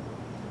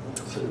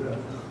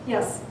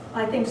 Yes,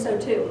 I think so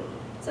too.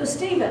 So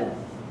Stephen,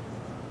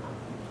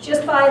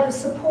 just by the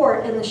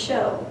support in the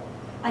show,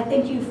 I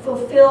think you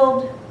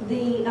fulfilled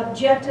the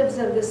objectives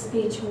of the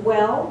speech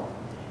well.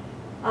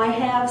 I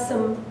have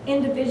some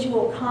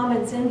individual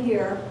comments in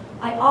here.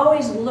 I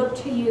always look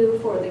to you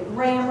for the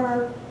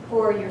grammar,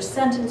 for your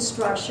sentence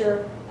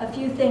structure, a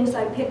few things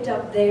I picked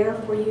up there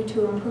for you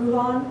to improve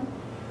on.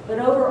 But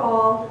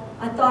overall,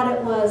 I thought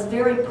it was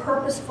very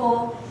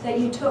purposeful that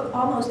you took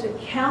almost a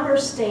counter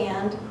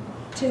stand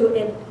to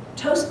a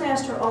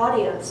Toastmaster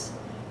audience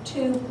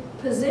to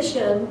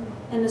position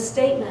in a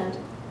statement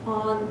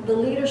on the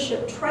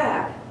leadership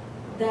track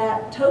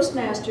that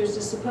Toastmasters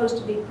is supposed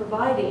to be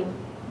providing,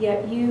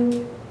 yet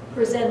you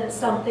presented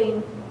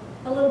something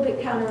a little bit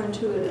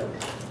counterintuitive.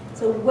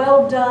 So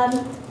well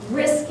done,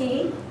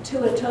 risky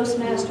to a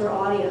Toastmaster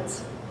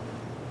audience.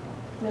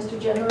 Mr.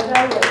 General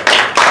Evaluator.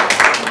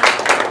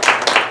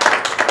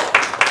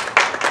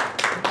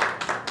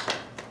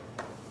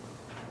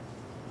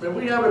 May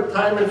we have a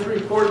timer's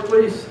report,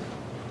 please?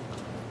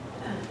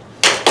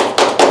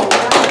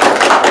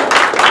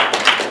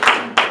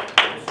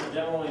 Mr.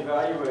 General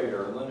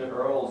Evaluator, Linda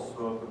Earl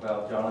spoke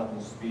about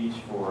Jonathan's speech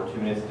for 2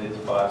 minutes and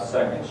 55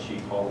 seconds. She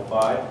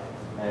qualified.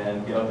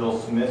 And Gail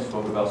Smith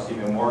spoke about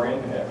Stephen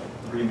Morgan at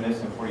 3 minutes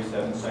and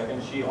 47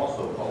 seconds. She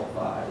also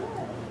qualified.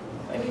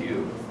 Thank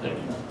you. Thank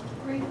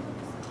you.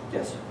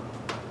 Yes.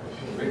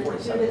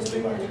 3:47 is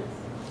too much.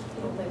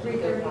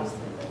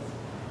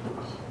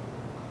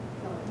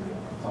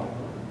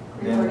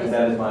 Then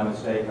that is my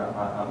mistake.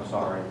 I'm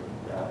sorry.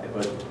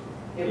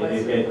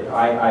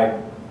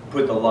 I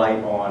put the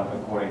light on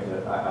according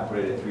to, I put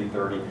it at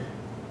 3:30.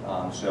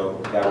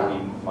 So that would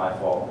be my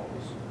fault.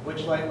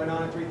 Which light went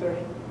on at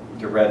 3:30?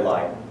 The red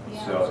light.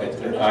 So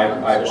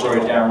I wrote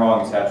it down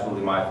wrong. It's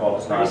absolutely my fault.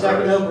 It's not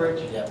 30-second hers.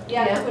 overage.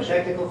 Yeah.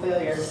 Technical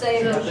failure.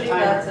 Save Not it, the she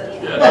timer. got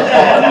it.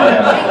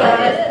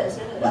 Yeah. It is.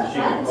 She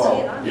can call.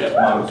 Yes,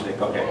 my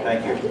mistake. Okay,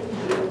 thank you.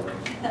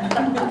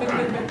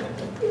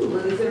 You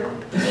loser.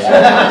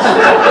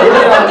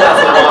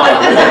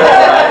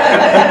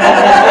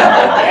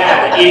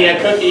 Yeah, eating a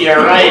cookie,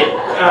 you're right.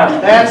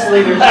 That's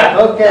leadership,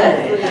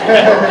 okay.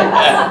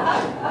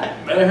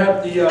 May I have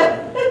the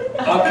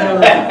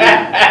outcome?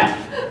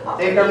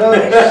 Take our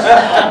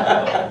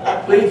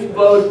vote. Please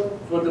vote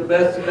for the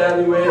best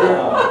evaluator.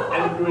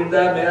 And doing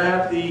that, may I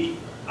have the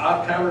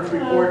outcomers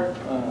report?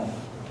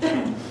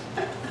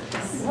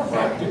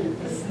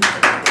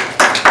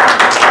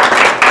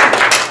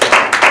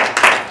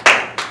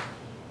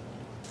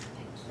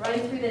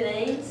 Running through the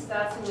names,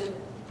 starting with,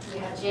 we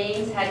had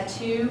James had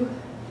 2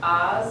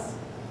 R's.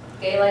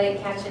 Gail, I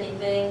didn't catch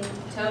anything.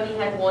 Toni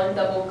had 1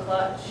 double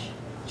clutch.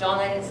 John,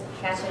 I didn't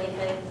catch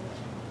anything.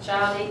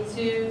 Charlie,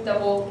 2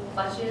 double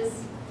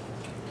clutches.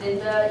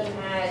 Linda, you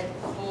had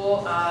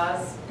 4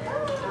 R's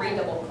and 3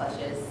 double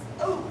clutches.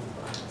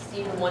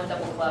 Stephen, 1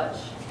 double clutch.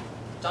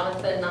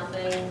 Jonathan,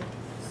 nothing.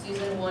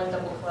 Susan, 1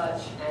 double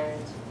clutch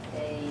and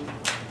a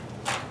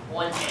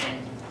 1 and.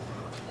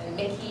 And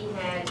Micki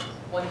had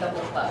 1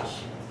 double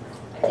clutch.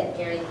 I didn't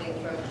hear anything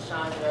from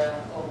Chandra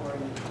or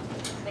Maureen.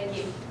 Thank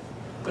you.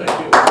 Thank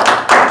you.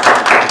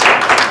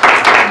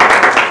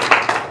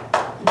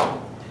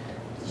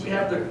 We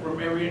have the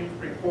grammarian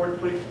report,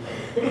 please.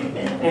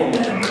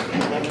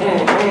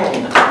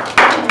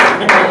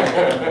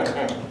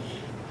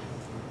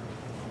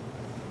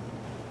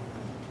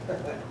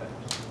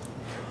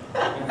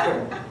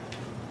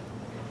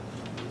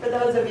 For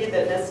those of you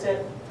that missed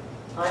it,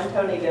 I'm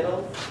Toni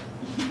Giddles,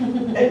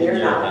 and you're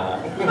not.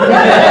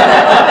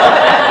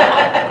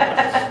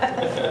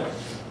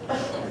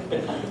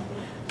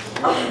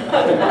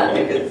 I'm not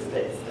in a good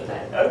space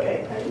tonight.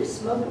 Okay. Are you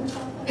smoking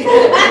something?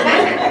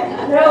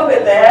 No,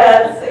 but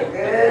that's a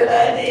good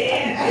idea.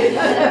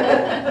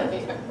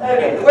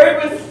 Okay, the word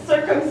was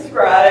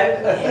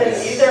circumscribed, and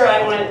either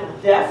I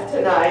went deaf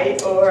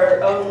tonight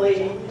or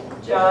only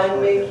John,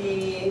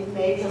 Micki,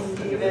 maybe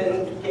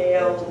Stephen,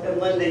 Gail, and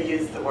Linda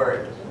used the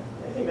word.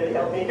 Anybody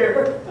help me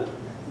here?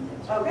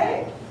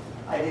 Okay,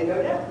 I didn't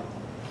go deaf.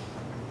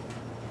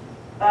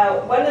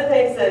 One of the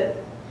things that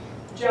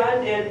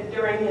John did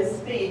during his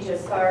speech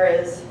as far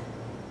as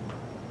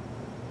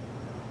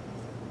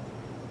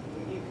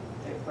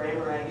the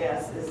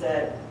guess, is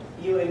that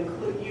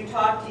you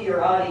talk to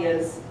your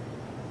audience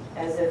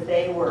as if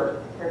they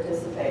were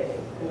participating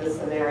in the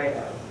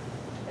scenario.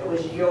 It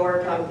was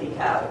your comfy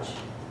couch.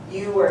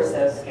 You were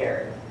so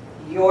scared.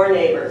 Your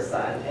neighbor's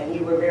son, and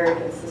you were very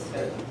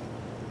consistent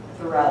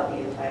throughout the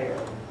entire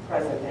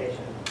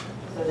presentation.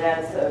 So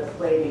that's a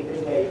way to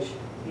engage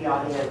the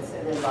audience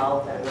and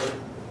involve them. And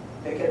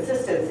the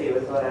consistency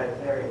was what I'm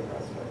very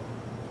impressed with.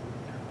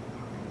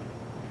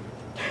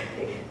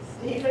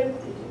 Stephen,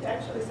 did you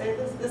actually say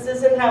this? This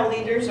isn't how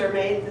leaders are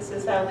made, this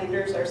is how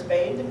leaders are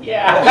spayed?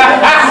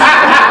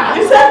 Yeah.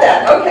 You said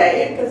that,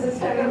 okay, because it's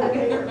kind of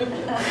weird.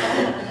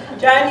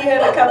 John, you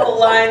had a couple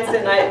lines,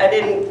 and I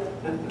didn't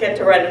get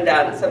to write them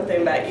down.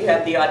 Something about you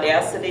have the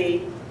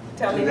audacity.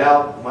 Tell me.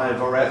 Without my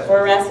veracity.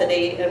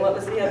 Veracity, and what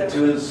was the other one?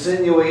 To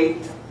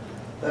insinuate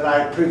that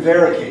I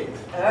prevaricate.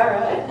 All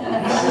right.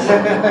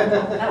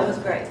 That was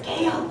great.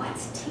 Gail,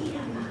 what's tea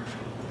tonight?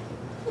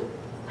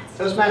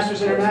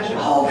 Toastmasters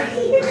International. Oh,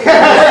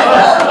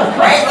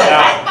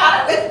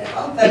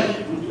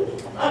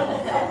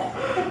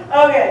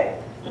 okay.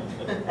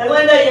 And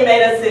Linda, you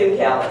made us seem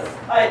callous.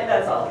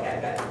 That's all I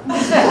got, guys.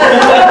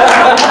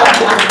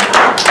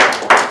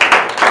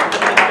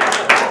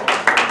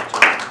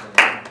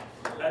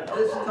 At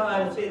this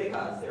time, See the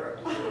cost there.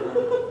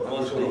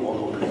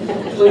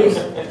 please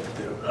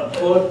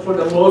vote for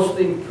the most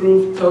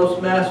improved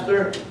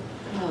Toastmaster.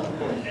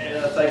 And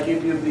as I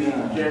give you the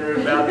general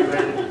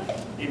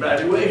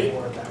evaluation.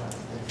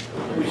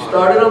 We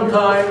started on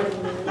time,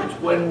 which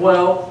went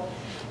well.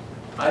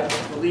 I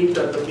believe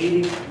that the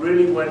meeting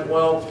really went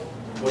well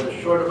for the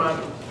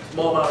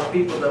small amount of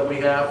people that we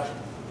have.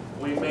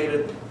 We made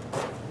it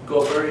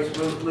go very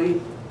smoothly.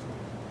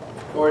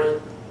 Of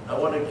course, I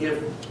want to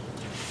give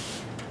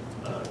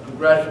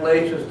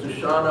congratulations to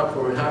Shawn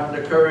for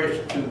having the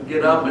courage to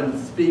get up and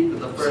speak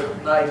the first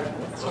night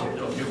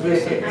of your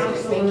visit.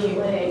 Thank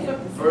you.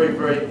 Very,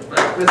 very,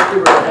 let's give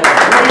her a hand.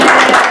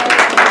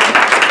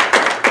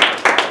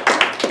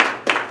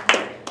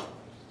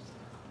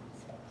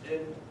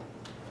 And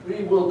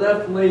we will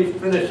definitely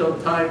finish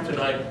on time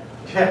tonight.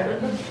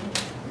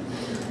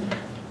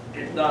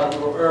 If not a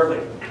little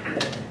early.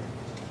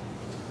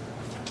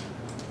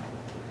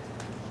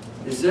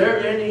 Is there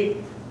any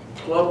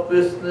club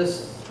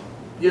business?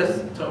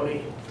 Yes,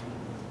 Toni.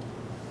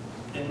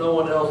 And no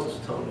one else is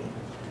Toni.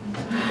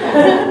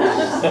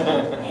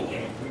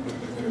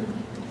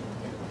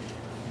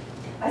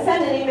 I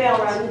sent an email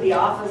around to the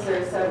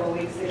officers several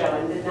weeks ago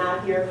and did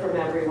not hear from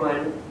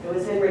everyone. It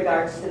was in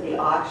regards to the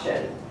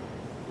auction,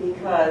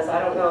 because I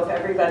don't know if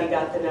everybody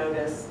got the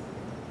notice.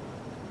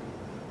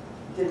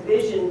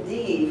 Division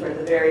D, for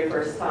the very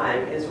first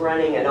time, is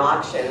running an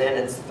auction, and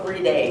it's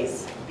 3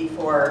 days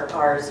before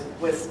ours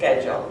was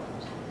scheduled.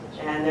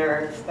 And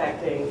they're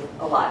expecting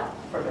a lot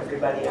from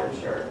everybody, I'm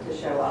sure, to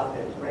show up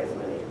and to raise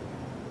money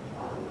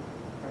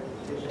for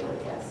the division, I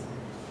guess.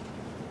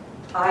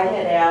 I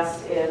had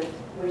asked if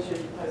we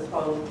should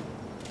postpone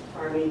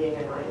our meeting,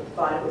 and I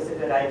thought it was a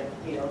good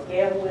idea.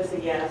 Gail was a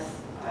yes,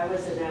 I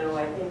was a no.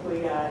 I think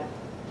we got,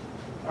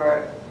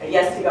 or a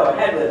yes to go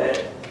ahead with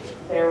it.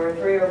 There were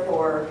 3 or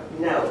 4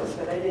 no's,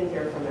 but I didn't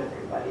hear from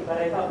everybody. But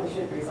I thought we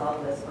should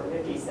resolve this for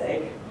Micki's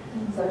sake,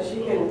 so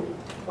she can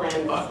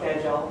plan the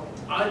schedule.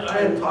 I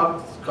had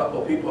talked to a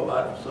couple of people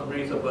about it for some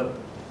reason, but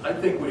I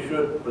think we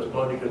should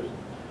postpone it because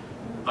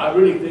I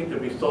really think the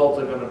results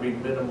are going to be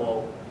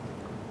minimal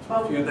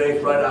a few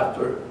days right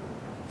after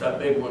that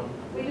big one.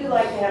 We do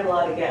like to have a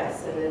lot of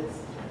guests, and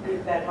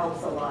that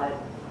helps a lot.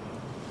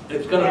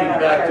 It's going to be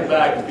back to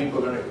back, and people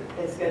are going to.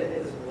 It's going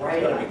It's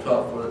going to be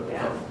tough for them to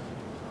come.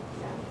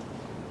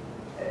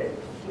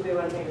 Do we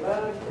want to take a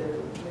vote? Do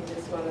we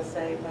just want to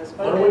say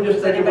postpone? Why don't we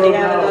just take a vote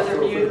now for the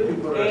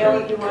people that Gail,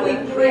 are. you want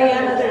to? We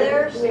have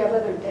others? We have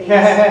other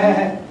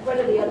dates. What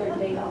are the other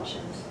date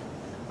options?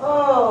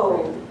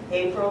 Oh,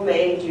 April,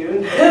 May,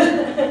 June.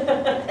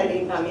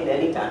 Anytime.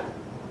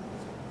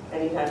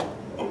 Anytime.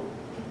 Well,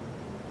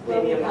 we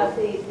Maybe a have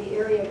month. the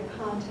area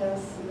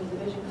contests and the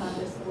division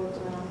contests that works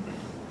around.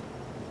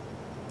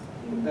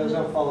 Those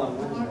don't fall on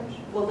Wednesdays.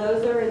 Well,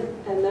 those are in,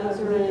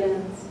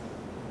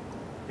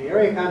 The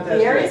area contest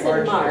the area's is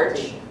in March.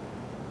 15th.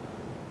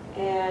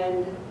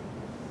 And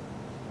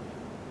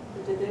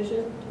the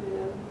division, do we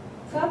know?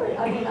 So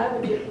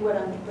what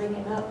I'm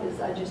bringing up is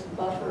I just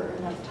buffer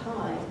enough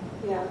time,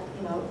 Yeah.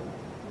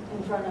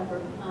 in front of or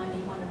behind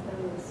any one of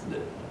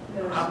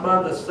those. How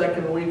about the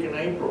second week in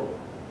April?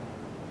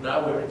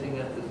 Now everything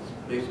is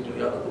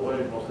basically out of the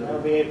way, most of That'll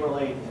it. be April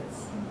 8th.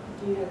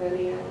 Do you have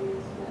any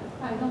ideas?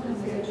 I don't think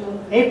schedule.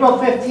 April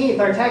 15th,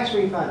 our tax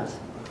refunds.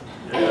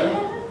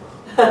 Yeah.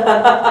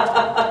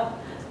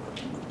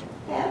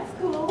 That's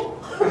cool.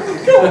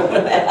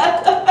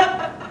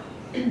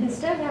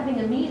 Instead of having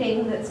a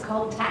meeting that's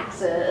called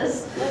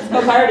taxes, Let's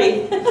go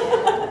party.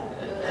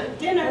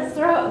 Dinner. let's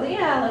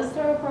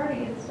throw a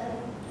party instead.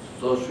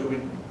 So should we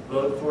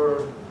vote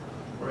for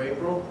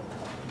April?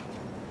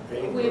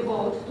 We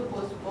vote to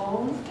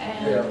postpone,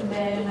 and Yeah.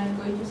 then I'm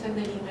going to send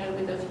an email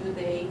with a few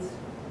dates,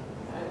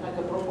 like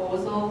a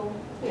proposal.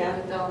 Yeah.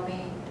 You tell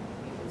me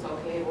if it's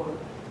okay or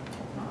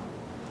not.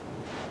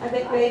 I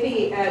think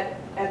maybe at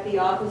the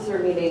officer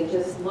meeting,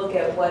 just look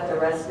at what the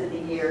rest of the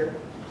year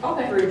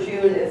Okay. through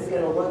June is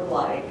gonna look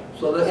like.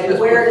 So let's And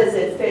just where does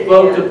it fit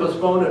vote to in?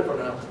 postpone it for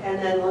now. And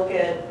then look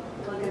at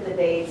the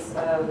dates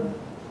of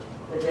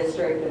the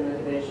district and the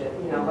division,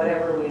 you know,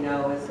 whatever we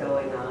know is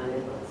going on,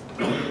 and let's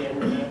put it in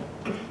the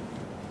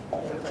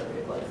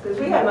appropriate place. Because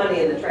we have money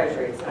in the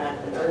treasury, it's not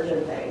an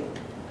urgent thing.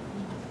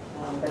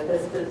 But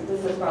this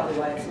is probably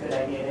why it's a good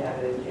idea to have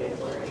it in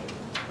January.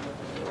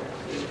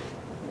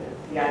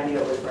 The idea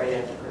was right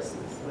after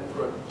Christmas, when we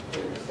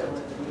were still in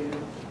the new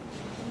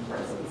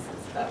presents and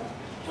stuff.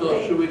 So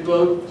Okay. should we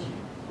vote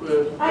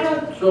with I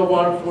don't- show of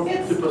arms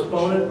to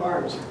postpone it?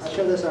 Arms, I'll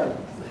show this arm.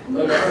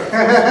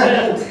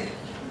 Okay.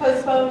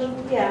 Postpone,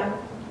 yeah.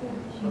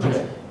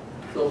 Okay,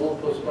 so we'll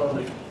postpone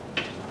it.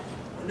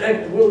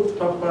 Next, we'll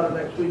talk about it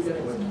next week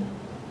anyway.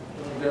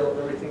 We'll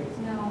get everything.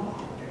 No,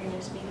 During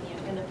this meeting,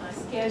 you're gonna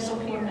schedule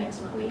for next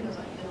week. because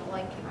I'm gonna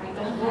like it. I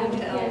don't have it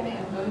yet.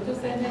 I'm going to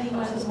send an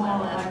email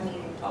tomorrow. I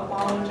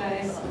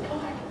apologize.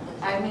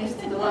 I missed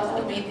the last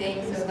two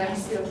meetings and I'm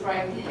still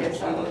trying to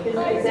catch up. Is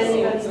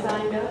anybody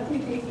signed up?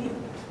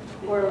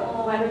 Or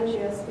Why don't you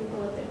ask people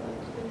what they want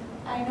to do?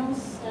 I know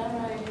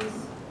Sarah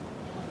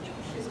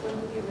she's going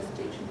to give a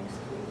speech next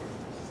week.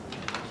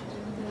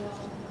 And,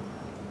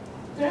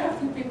 there are a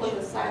few people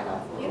that sign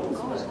up for You can go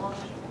as those. long as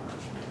you want.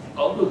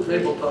 I'll do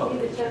tabletop. You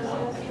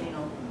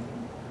know,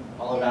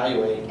 I'll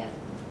evaluate.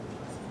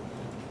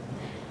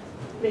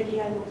 Micki,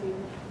 I will be.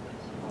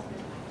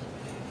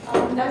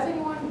 Does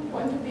anyone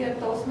want to be a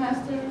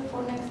Toastmaster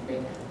for next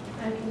week?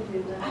 I can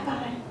do that.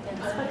 Bye-bye.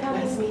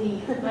 Nice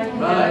meeting you.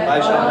 Bye,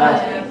 Shawn.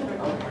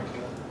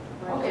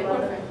 Okay,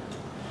 perfect.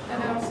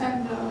 And I'll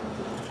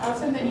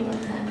send an email.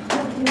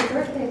 Your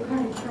birthday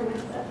party for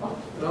myself.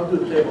 And I'll do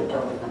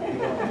tabletop.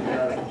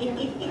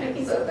 Thank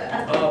you so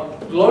bad.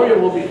 Gloria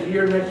will be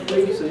here next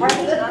week, so you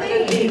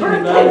Birthday party.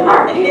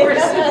 party.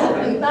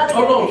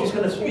 Oh, no, she's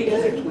gonna speak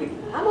next week.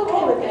 I'm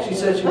okay with that. She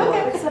said she Okay,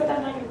 wanted. except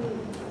I'm not gonna be,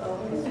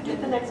 do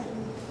the next one.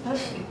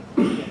 Next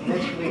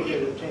week,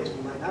 there's a chance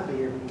we might not be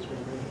here for the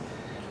spring break.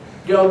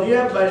 Gail, do you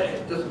have,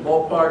 just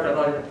ballpark, I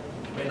know you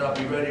may not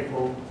be ready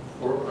for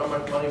how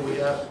much money we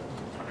have?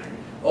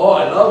 Oh,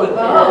 I love it. Oh,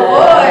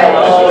 boy.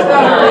 She's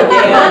gonna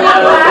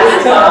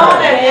get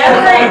on and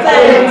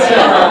everything.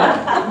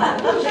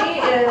 She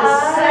is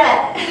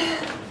set.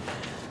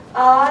 I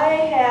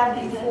have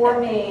before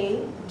me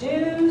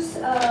dues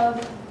of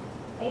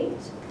 8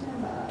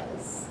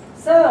 members.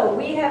 So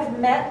we have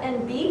met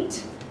and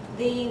beat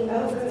the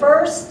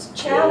first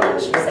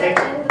challenge set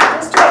in the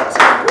district.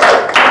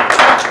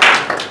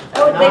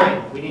 Oh,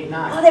 Nine, we need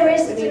 9. oh, there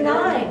is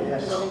 9.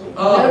 Yes.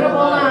 Notable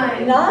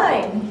line.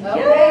 9. Okay,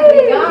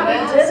 Yay, we got it.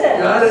 did it.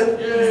 Got it.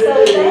 So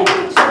thank you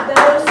to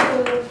those who,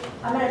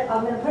 I'm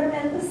gonna put them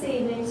in this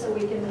evening so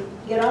we can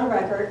get on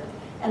record.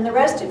 And the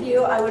rest of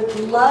you, I would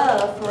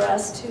love for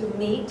us to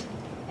meet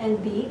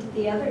and beat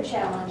the other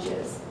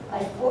challenges.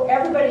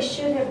 Everybody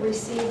should have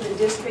received the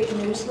district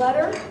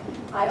newsletter.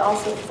 I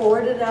also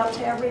forwarded it out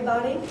to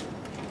everybody.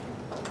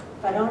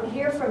 If I don't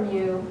hear from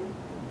you,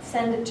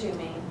 send it to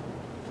me.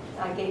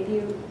 I gave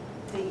you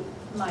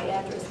my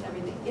address and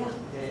everything, yeah.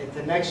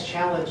 The next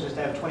challenge is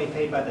to have 20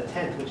 paid by the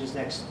 10th, which is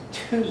next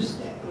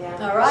Tuesday. Yeah.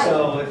 All right.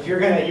 So if you're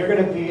gonna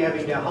be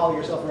having to haul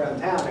yourself around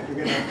town, if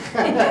you're gonna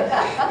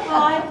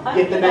Well,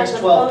 get the next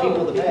 12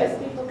 people to pay. Because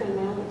people can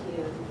mail it to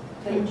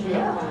you.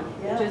 Yeah.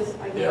 Just,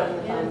 I get on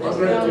the phone. I'll Just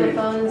grab go on you. the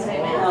phone and say,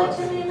 mail it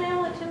to me,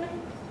 mail it to me.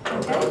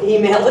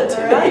 Email it to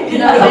me.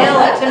 No, mail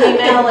it to me,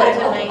 mail it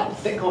to me.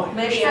 Bitcoin.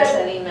 Maybe I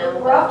said email.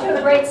 We're off to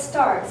a great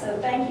start, so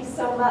thank you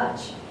so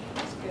much.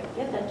 That's good.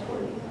 Get that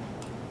 20.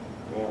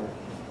 Mail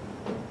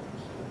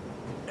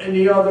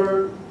Any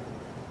other,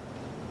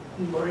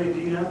 Marie, do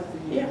you have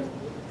the? Yeah.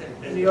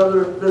 Any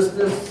other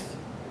business?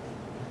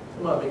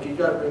 Come on, Micki, you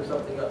gotta bring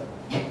something up.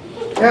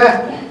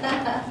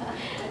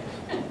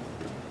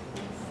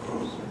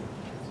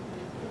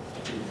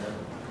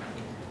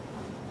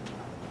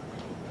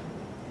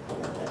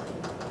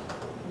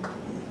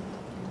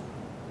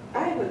 I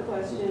have a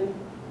question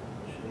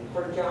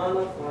for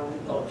Jonathan.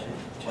 Oh,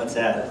 What's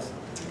that?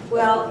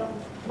 Well,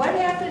 what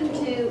happened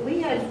to,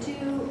 we had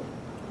 2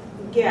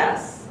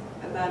 guests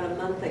about a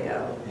month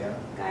ago. Yeah.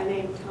 A guy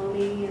named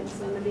Toni and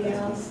somebody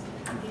else.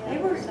 They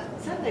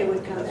said they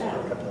would come That's back.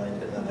 what a couple of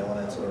and then they won't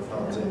answer their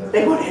phones either.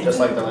 They won't answer. Just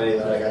like the lady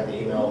that I got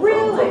the email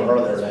Really? from her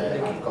the other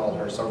day. I've called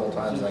her several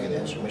times and I get the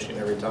answering machine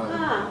every time.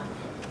 Ah.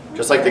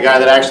 Just like the guy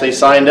that actually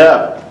signed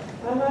up.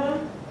 Uh-huh.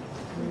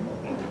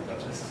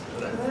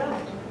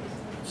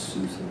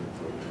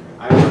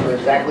 I remember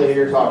exactly who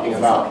you're talking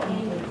about.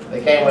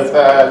 They came with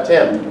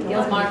Tim.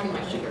 Gail's marking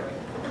my sugar.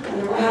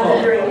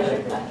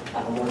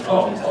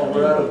 Oh,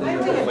 we're out of the.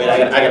 Wait, I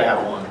gotta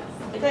have one.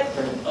 Micki.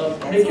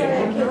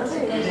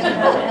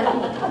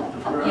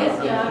 Yes,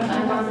 yeah,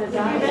 I'm on the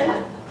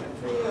diet.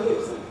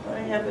 I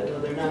have it. No,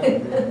 they're not.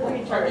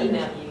 I'll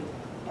email you.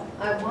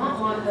 I want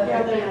one, but I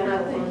Yeah, they're can't not.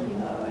 have one.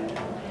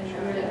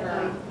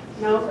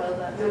 No. So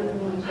that's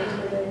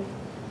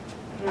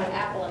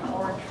apple and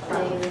orange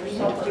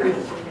flavor.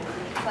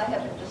 I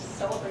haven't just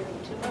celebrated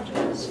too much of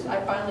this.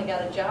 I finally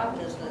got a job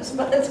business,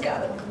 but it's got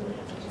to.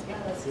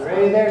 You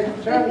ready there,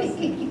 Charlie?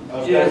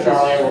 Let's go,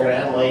 Charlie, we're gonna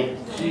end late.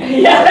 She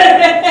didn't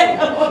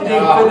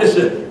finish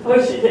it.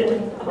 Oh, she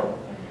didn't.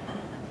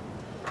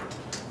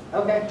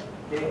 Okay.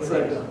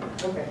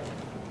 Okay.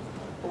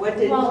 What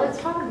did, Well, it's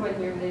hard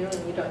when you're new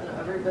and you don't know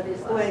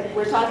everybody's last wait, name.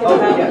 we're talking Oh,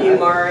 about yeah. you,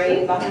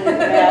 Maury, behind the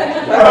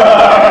back.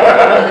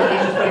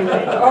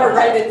 Or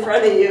right in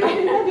front of you.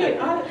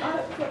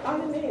 On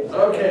the names.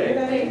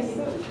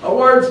 Okay.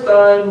 Awards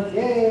time.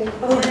 Yay.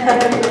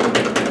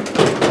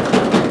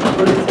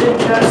 For the Tim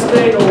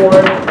Chastain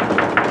Award,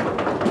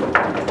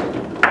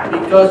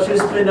 because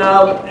she's been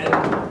out and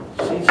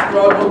she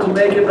struggled to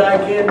make it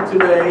back in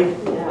today,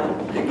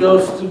 Yeah. it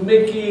goes to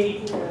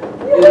Micki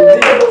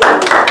D.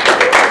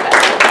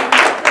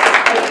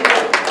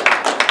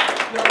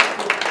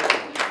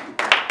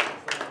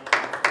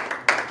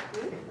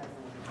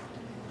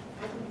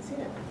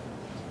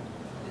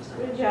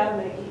 Good job,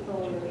 Micki,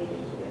 pulling the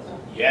meeting together.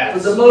 For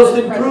Yes. the most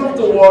improved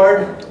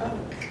award,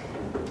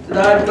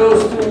 tonight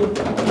goes to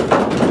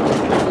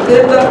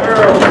Linda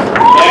Earl.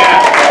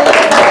 Yeah.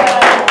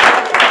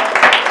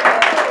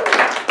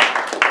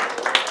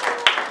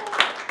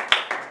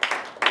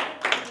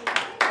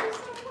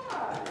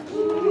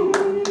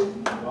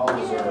 Well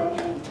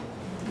deserved.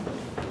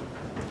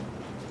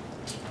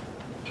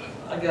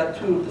 I got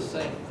two of the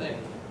same thing.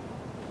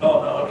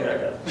 Oh, no, okay, I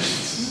got it.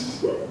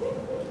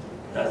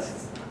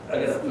 That's, I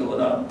gotta fill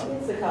it up.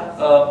 It's the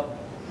cost.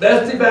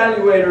 Best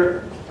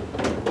Evaluator,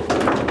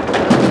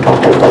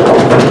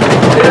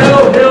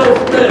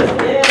 Gail Smith.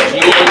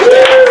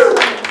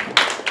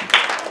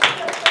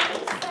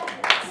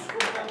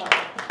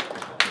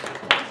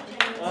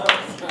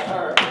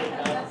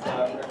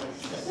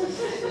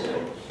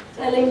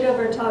 I leaned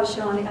over and told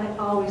Shawnee, I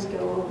always go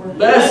over.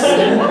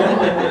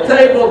 Best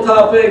Table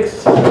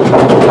Topics,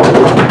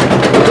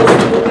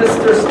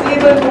 Mr.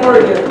 Stephen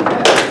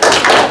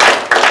Morgan.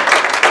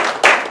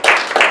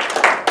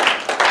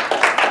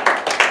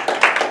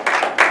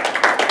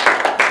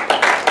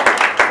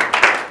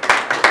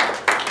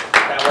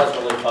 That was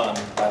really fun,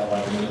 by the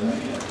way.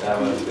 That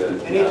was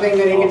good. Anything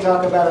that he can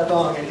talk about a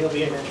thong and he'll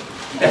be in it.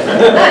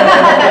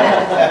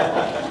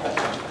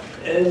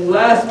 And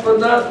last but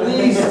not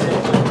least,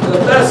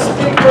 the Best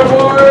Speaker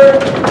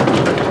Award,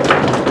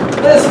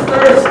 Mr.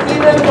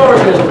 Stephen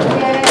Morgan.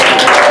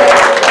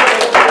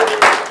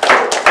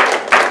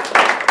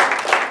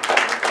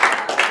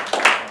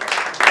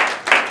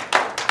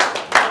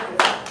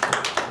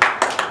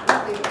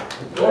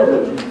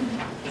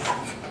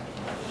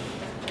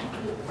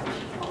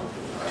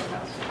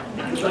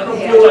 I don't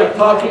feel like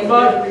talking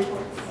much,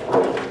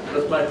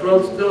 because my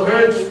throat still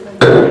hurts.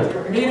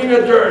 Meeting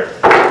adjourned.